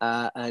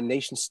 a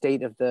nation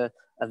state of the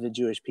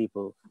Jewish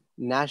people,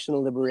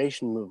 national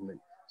liberation movement,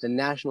 the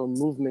national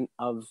movement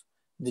of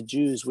the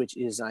Jews, which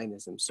is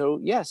Zionism. So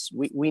yes,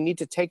 we need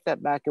to take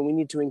that back, and we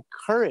need to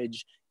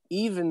encourage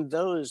even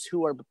those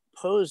who are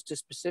opposed to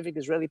specific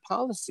Israeli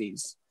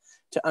policies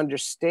to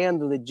understand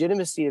the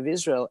legitimacy of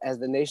Israel as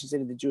the nation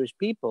state of the Jewish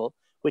people,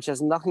 which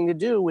has nothing to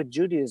do with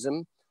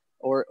Judaism,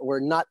 or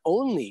not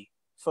only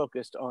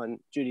focused on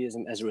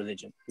Judaism as a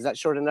religion. Is that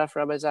short enough,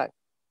 Rabbi Zach?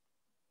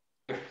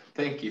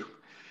 Thank you.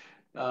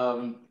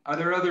 Are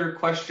there other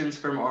questions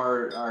from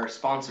our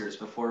sponsors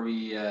before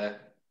we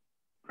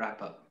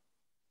wrap up?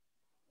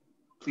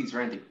 Please,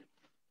 Randy.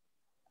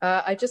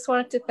 I just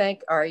wanted to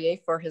thank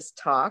Aryeh for his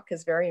talk,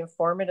 his very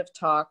informative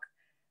talk.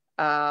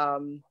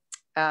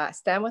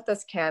 Stand With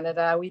Us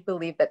Canada, we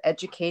believe that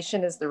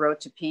education is the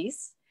road to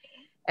peace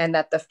and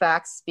that the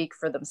facts speak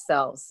for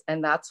themselves.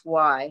 And that's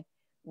why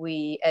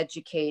we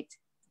educate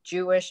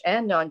Jewish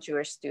and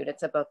non-Jewish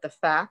students about the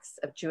facts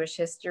of Jewish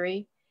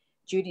history,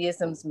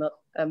 Judaism's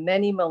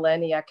many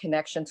millennia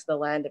connection to the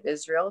land of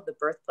Israel, the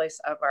birthplace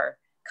of our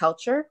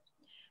culture.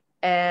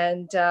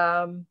 And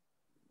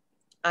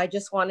I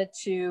just wanted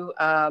to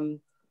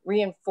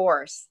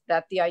reinforce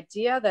that the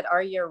idea that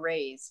Aryeh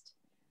raised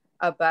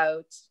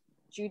about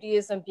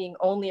Judaism being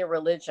only a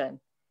religion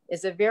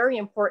is a very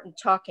important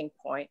talking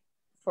point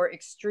for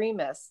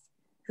extremists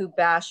who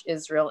bash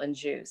Israel and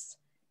Jews.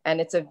 And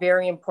it's a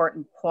very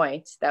important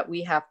point that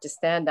we have to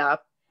stand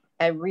up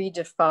and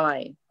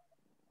redefine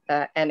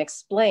and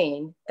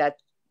explain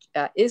that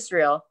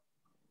Israel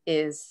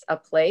is a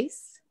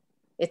place,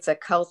 it's a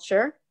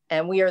culture,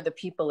 and we are the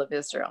people of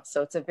Israel.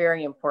 So it's a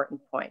very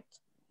important point.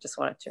 Just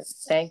wanted to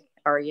thank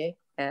Aryeh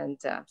and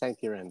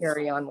thank you, Randy.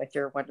 Carry on with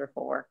your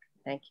wonderful work.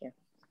 Thank you.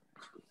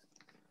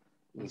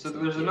 And so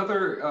there's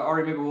another,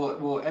 Aryeh, maybe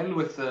we'll end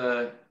with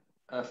a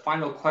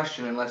final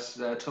question,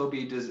 unless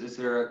Toby, is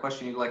there a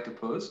question you'd like to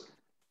pose?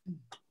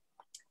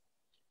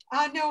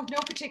 No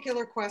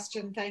particular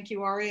question. Thank you,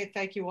 Aryeh.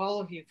 Thank you,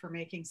 all of you, for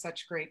making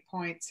such great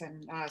points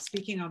and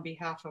speaking on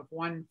behalf of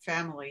one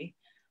family.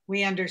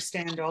 We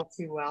understand all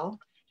too well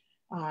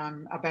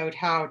about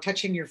how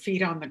touching your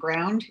feet on the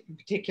ground, in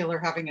particular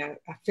having a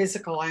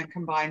physical and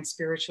combined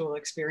spiritual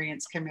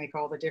experience, can make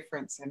all the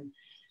difference. And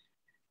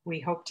we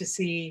hope to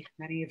see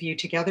many of you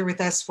together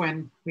with us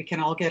when we can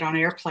all get on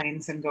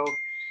airplanes and go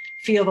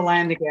feel the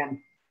land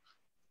again.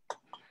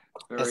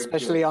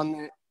 Especially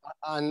on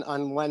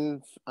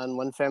one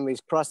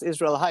family's Cross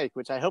Israel hike,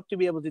 which I hope to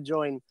be able to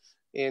join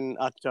in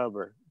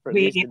October.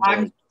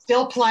 I'm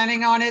still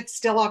planning on it,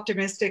 still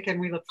optimistic, and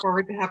we look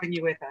forward to having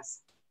you with us.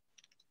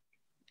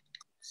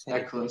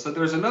 Excellent. So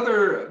there's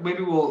another,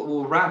 maybe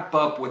we'll wrap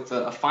up with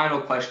a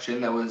final question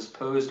that was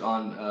posed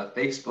on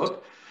Facebook.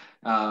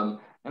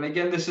 And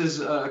again, this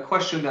is a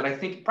question that I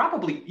think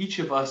probably each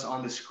of us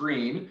on the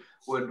screen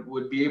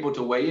would be able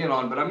to weigh in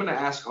on, but I'm going to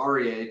ask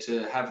Aryeh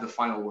to have the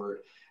final word.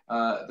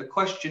 The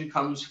question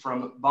comes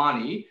from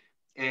Bonnie,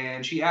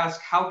 and she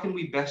asked, how can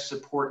we best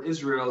support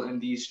Israel in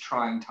these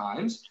trying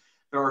times?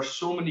 There are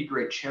so many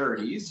great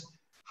charities.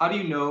 How do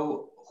you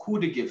know who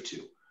to give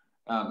to?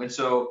 And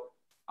so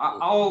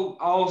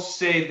I'll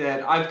say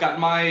that I've got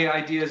my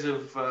ideas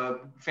of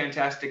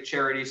fantastic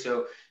charity.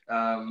 So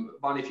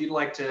Bonnie, if you'd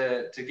like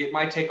to get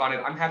my take on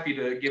it, I'm happy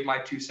to give my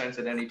 2 cents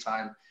at any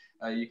time.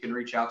 You can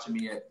reach out to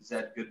me at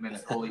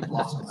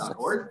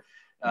zgoodman@holyblossom.org.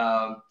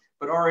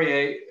 But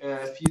Aryeh,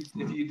 if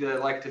you'd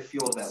like to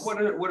field that,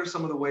 what are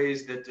some of the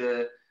ways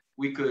that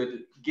we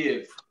could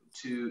give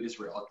to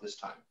Israel at this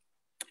time?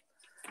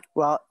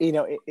 Well,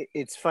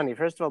 it's funny.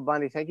 First of all,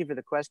 Bonnie, thank you for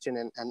the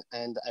question.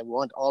 And I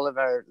want all of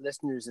our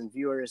listeners and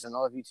viewers and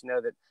all of you to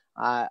know that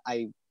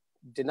I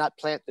did not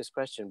plant this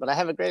question, but I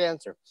have a great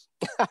answer,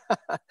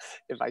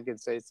 if I could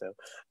say so.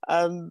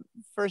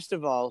 First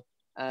of all,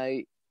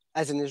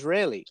 as an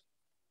Israeli,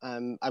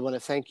 I want to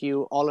thank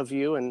you, all of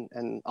you,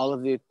 and all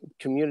of the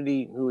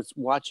community who is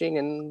watching,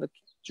 and the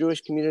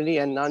Jewish community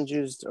and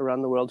non-Jews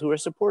around the world who are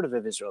supportive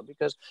of Israel,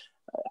 because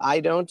I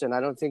don't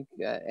think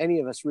any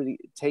of us really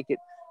take it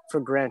for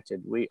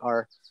granted. We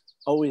are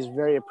always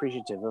very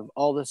appreciative of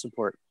all the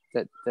support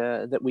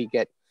that we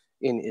get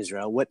in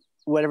Israel,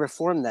 whatever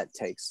form that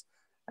takes.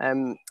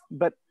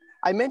 But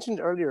I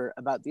mentioned earlier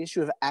about the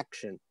issue of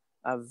action,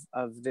 of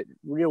the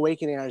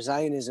reawakening our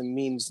Zionism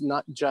means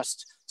not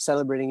just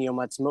celebrating Yom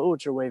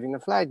Ha'atzmaut or waving a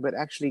flag, but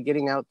actually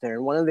getting out there.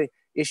 And one of the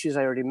issues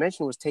I already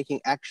mentioned was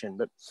taking action.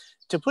 But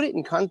to put it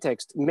in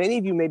context, many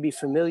of you may be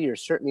familiar,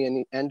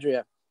 certainly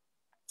Andrea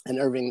and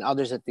Irving and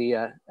others at the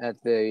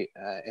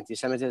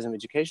Anti-Semitism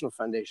Educational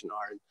Foundation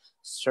are, and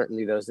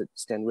certainly those that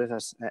stand with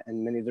us,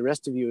 and many of the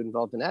rest of you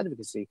involved in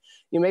advocacy.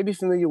 You may be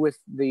familiar with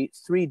the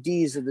 3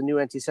 Ds of the new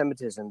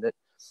anti-Semitism that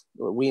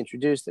we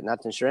introduced, that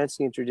Natan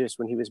Sharansky introduced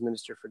when he was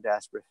Minister for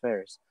Diaspora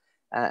Affairs.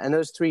 And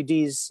those 3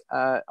 Ds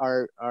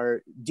are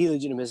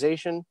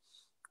delegitimization,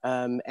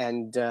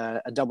 and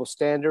a double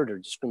standard or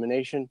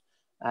discrimination,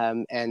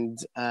 and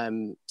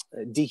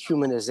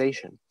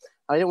dehumanization.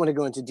 I don't want to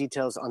go into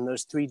details on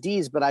those 3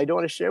 Ds, but I do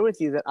want to share with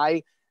you that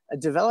I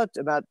developed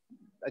about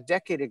a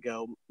decade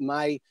ago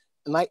my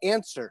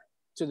answer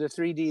to the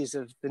 3 Ds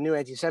of the new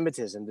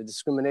anti-Semitism, the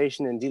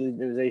discrimination and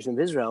delegitimization of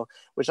Israel,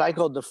 which I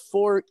called the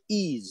 4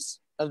 E's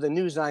of the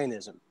new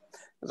Zionism.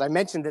 as I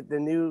mentioned, that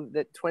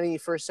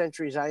 21st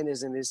century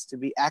Zionism is to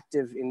be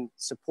active in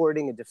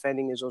supporting and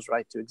defending Israel's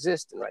right to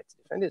exist and right to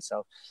defend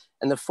itself.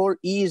 And the 4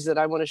 E's that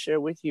I want to share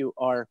with you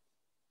are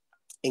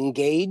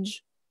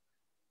engage,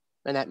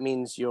 and that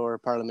means your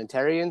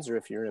parliamentarians, or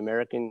if you're an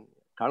American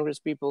Congress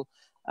people,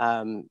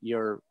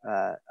 your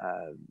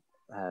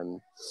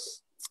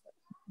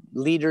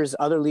leaders,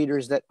 other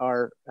leaders that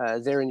are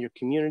there in your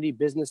community,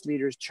 business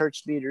leaders,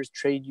 church leaders,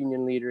 trade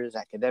union leaders,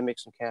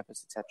 academics on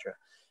campus, etc.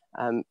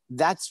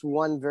 That's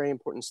one very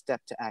important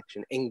step to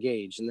action,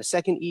 engage. And the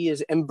second E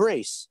is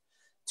embrace,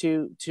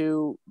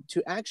 to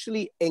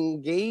actually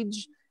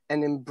engage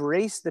and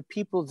embrace the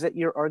people that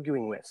you're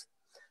arguing with.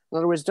 In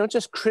other words, don't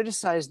just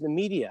criticize the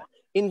media.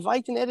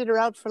 Invite an editor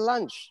out for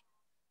lunch.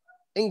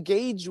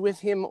 Engage with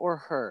him or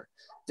her.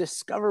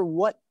 Discover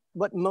what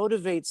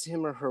motivates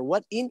him or her,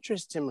 what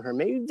interests him or her.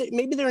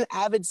 Maybe they're an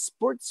avid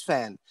sports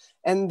fan,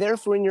 and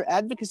therefore in your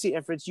advocacy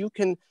efforts, you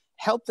can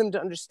help them to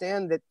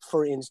understand that,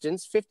 for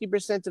instance,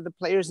 50% of the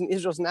players in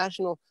Israel's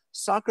national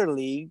soccer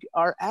league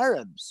are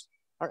Arabs,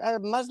 are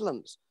Arab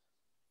Muslims.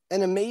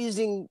 An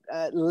amazing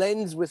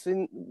lens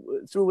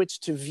through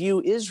which to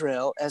view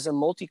Israel as a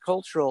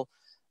multicultural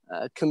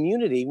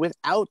community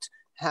without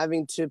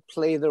having to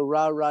play the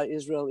rah-rah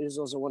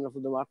Israel's a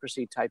wonderful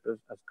democracy type of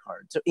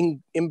card. So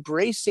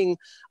embracing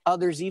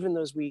others, even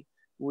those we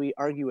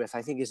argue with,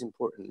 I think is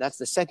important. That's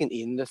the second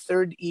E. And the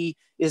third E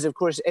is, of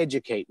course,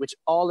 educate, which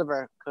all of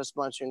our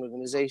co-sponsoring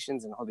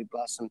organizations and Holy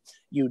Blossom,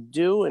 you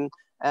do.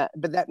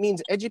 But that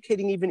means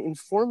educating even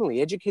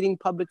informally, educating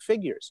public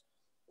figures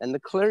and the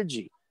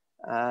clergy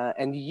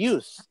and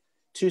youth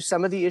to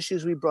some of the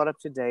issues we brought up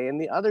today, and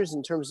the others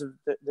in terms of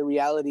the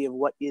reality of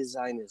what is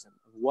Zionism,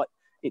 of what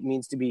it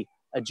means to be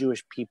a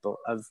Jewish people,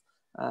 of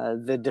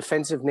the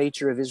defensive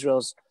nature of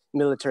Israel's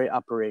military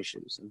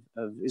operations,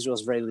 of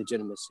Israel's very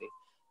legitimacy.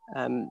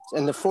 And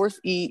the fourth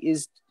E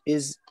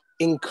is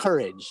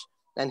encourage.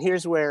 And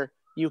here's where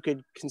you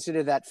could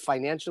consider that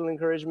financial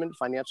encouragement,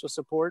 financial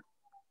support,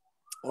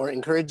 or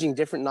encouraging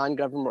different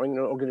non-government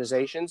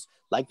organizations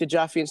like the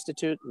Jaffe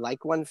Institute,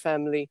 like One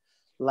Family,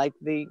 like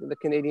the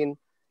Canadian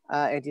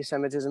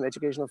Anti-Semitism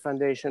Educational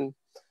Foundation,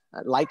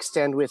 like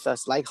Stand With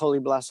Us, like Holy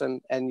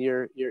Blossom, and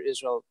your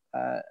Israel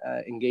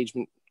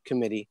Engagement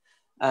Committee,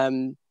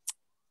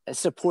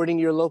 supporting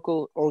your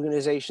local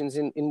organizations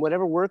in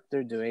whatever work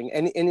they're doing,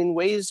 and in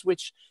ways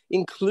which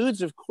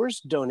includes, of course,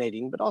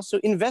 donating, but also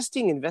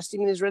investing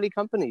in Israeli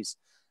companies,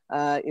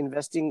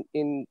 investing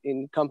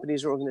in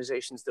companies or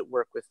organizations that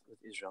work with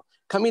Israel.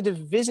 Coming to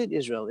visit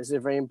Israel is a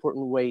very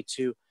important way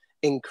to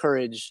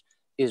encourage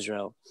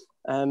Israel.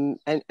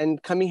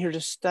 And coming here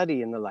to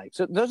study and the like.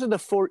 So those are the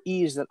 4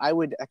 E's that I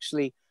would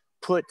actually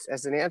put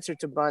as an answer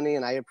to Bonnie,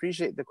 and I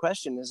appreciate the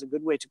question as a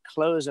good way to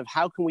close of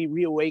how can we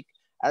reawake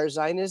our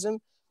Zionism,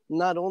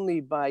 not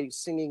only by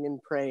singing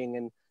and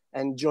praying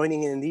and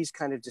joining in these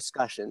kind of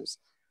discussions,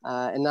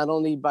 and not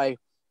only by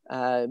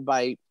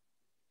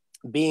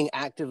being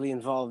actively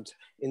involved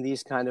in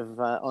these kind of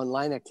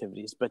online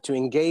activities, but to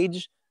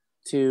engage,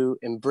 to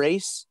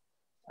embrace,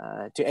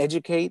 to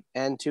educate,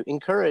 and to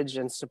encourage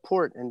and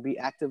support and be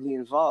actively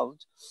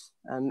involved.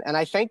 And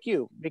I thank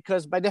you,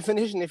 because by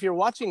definition, if you're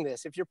watching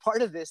this, if you're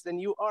part of this, then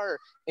you are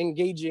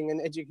engaging and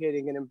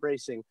educating and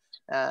embracing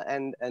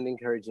and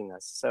encouraging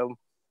us. So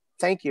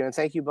thank you. And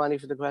thank you, Bonnie,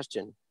 for the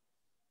question.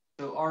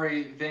 So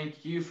Aryeh,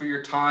 thank you for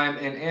your time.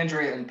 And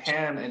Andrea and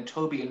Pam and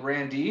Toby and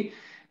Randy,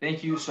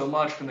 thank you so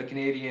much from the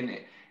Canadian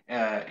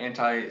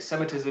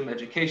Anti-Semitism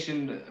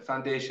Education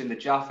Foundation, the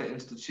Jaffe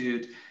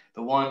Institute,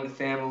 the One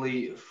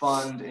Family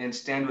Fund, and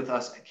Stand With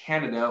Us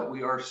Canada.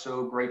 We are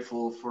so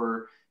grateful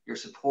for your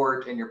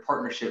support and your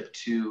partnership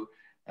to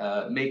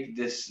make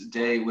this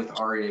day with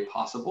Aryeh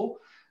possible.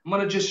 I'm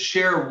going to just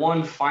share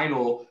one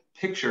final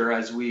picture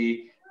as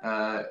we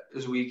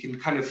can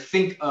kind of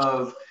think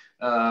of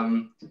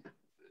and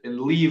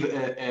leave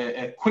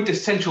a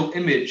quintessential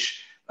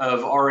image of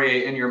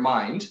Aryeh in your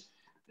mind.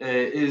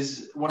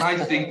 Is when I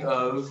think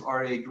of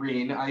Aryeh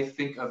Green, I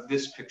think of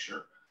this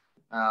picture.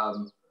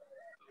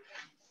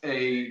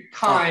 A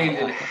kind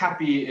and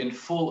happy and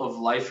full of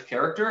life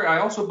character. I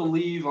also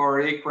believe,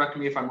 Aryeh, correct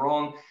me if I'm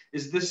wrong,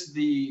 is this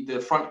the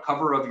front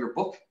cover of your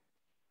book?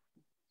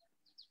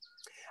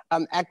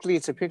 Actually,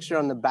 it's a picture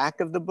on the back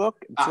of the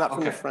book. It's not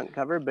from the front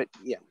cover, but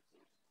yeah.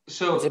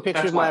 So it's a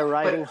picture of my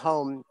arriving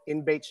home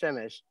in Beit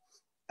Shemesh.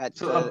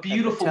 So a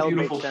beautiful,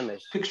 beautiful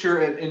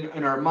picture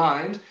in our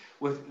mind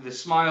with the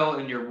smile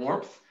and your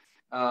warmth.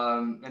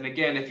 And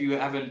again, if you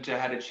haven't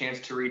had a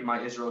chance to read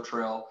my Israel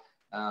Trail,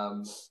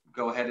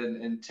 go ahead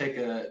and take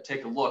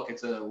a look.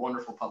 It's a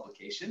wonderful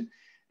publication.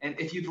 And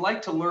if you'd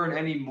like to learn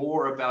any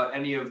more about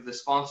any of the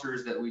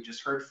sponsors that we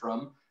just heard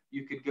from,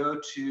 you could go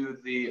to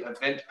the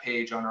event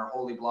page on our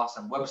Holy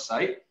Blossom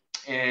website,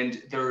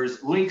 and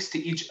there's links to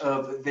each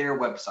of their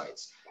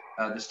websites,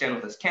 the Stand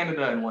With Us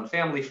Canada and One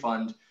Family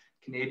Fund,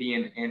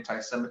 Canadian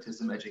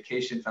Anti-Semitism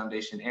Education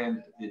Foundation,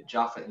 and the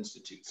Jaffe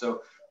Institute.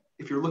 So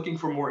if you're looking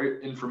for more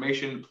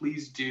information,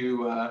 please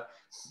do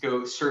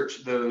go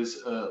search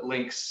those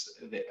links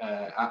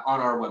on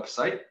our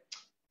website.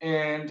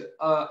 And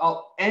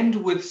I'll end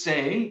with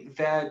saying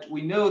that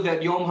we know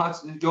that Yom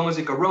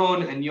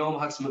HaZikaron and Yom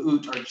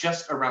Ha'atzmaut are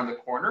just around the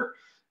corner,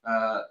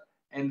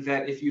 and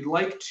that if you'd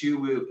like to,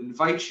 we'll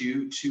invite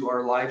you to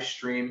our live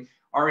stream.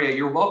 Aryeh,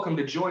 you're welcome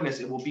to join us.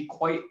 It will be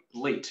quite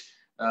late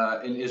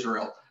in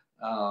Israel,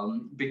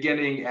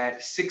 beginning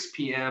at 6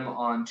 p.m.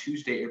 on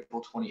Tuesday,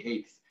 April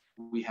 28th.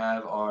 We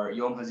have our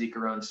Yom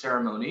HaZikaron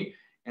ceremony,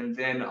 and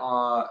then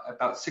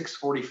about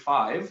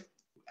 6:45,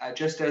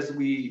 just as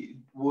we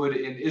would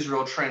in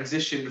Israel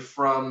transition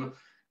from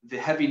the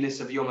heaviness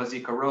of Yom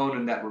HaZikaron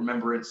and that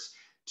remembrance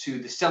to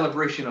the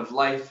celebration of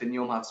life in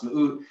Yom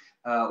Ha'atzmaut,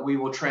 we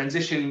will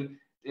transition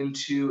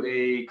into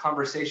a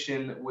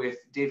conversation with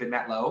David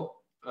Matlow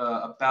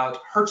about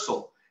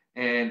Herzl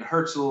and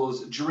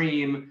Herzl's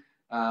dream.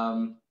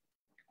 I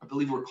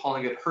believe we're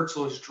calling it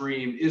Herzl's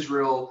Dream,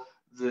 Israel,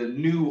 the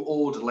New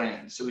Old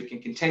Land. So we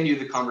can continue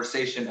the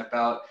conversation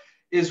about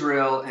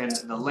Israel and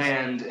the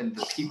land and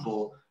the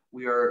people.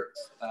 We are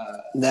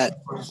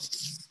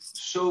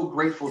so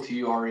grateful to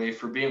you, Aryeh,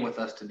 for being with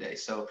us today.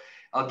 So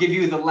I'll give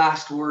you the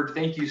last word.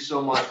 Thank you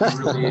so much. We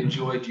really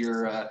enjoyed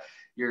your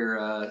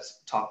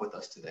talk with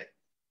us today.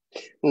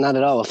 Not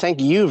at all. Well,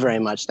 thank you very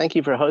much. Thank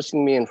you for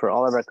hosting me and for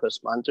all of our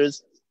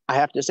co-sponsors. I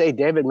have to say,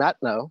 David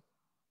Matlow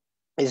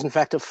is in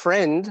fact a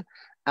friend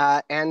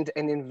and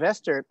an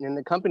investor in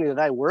the company that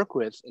I work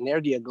with,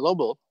 Aryeh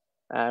Global,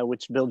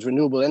 which builds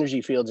renewable energy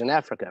fields in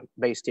Africa,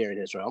 based here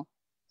in Israel.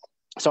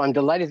 So I'm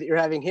delighted that you're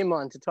having him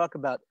on to talk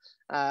about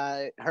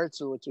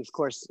Herzl, which of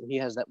course he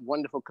has that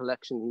wonderful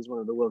collection. He's one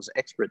of the world's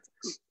experts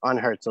on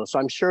Herzl. So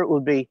I'm sure it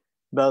will be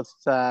both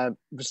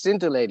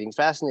scintillating,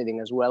 fascinating,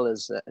 as well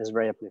as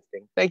very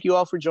uplifting. Thank you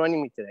all for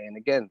joining me today. And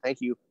again, thank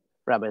you,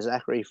 Rabbi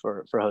Zachary,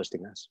 for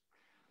hosting us.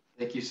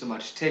 Thank you so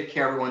much. Take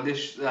care, everyone.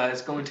 This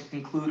is going to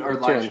conclude our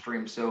live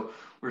stream. So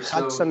we're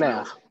so Chag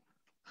Sameach.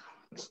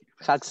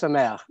 Chag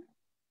Sameach.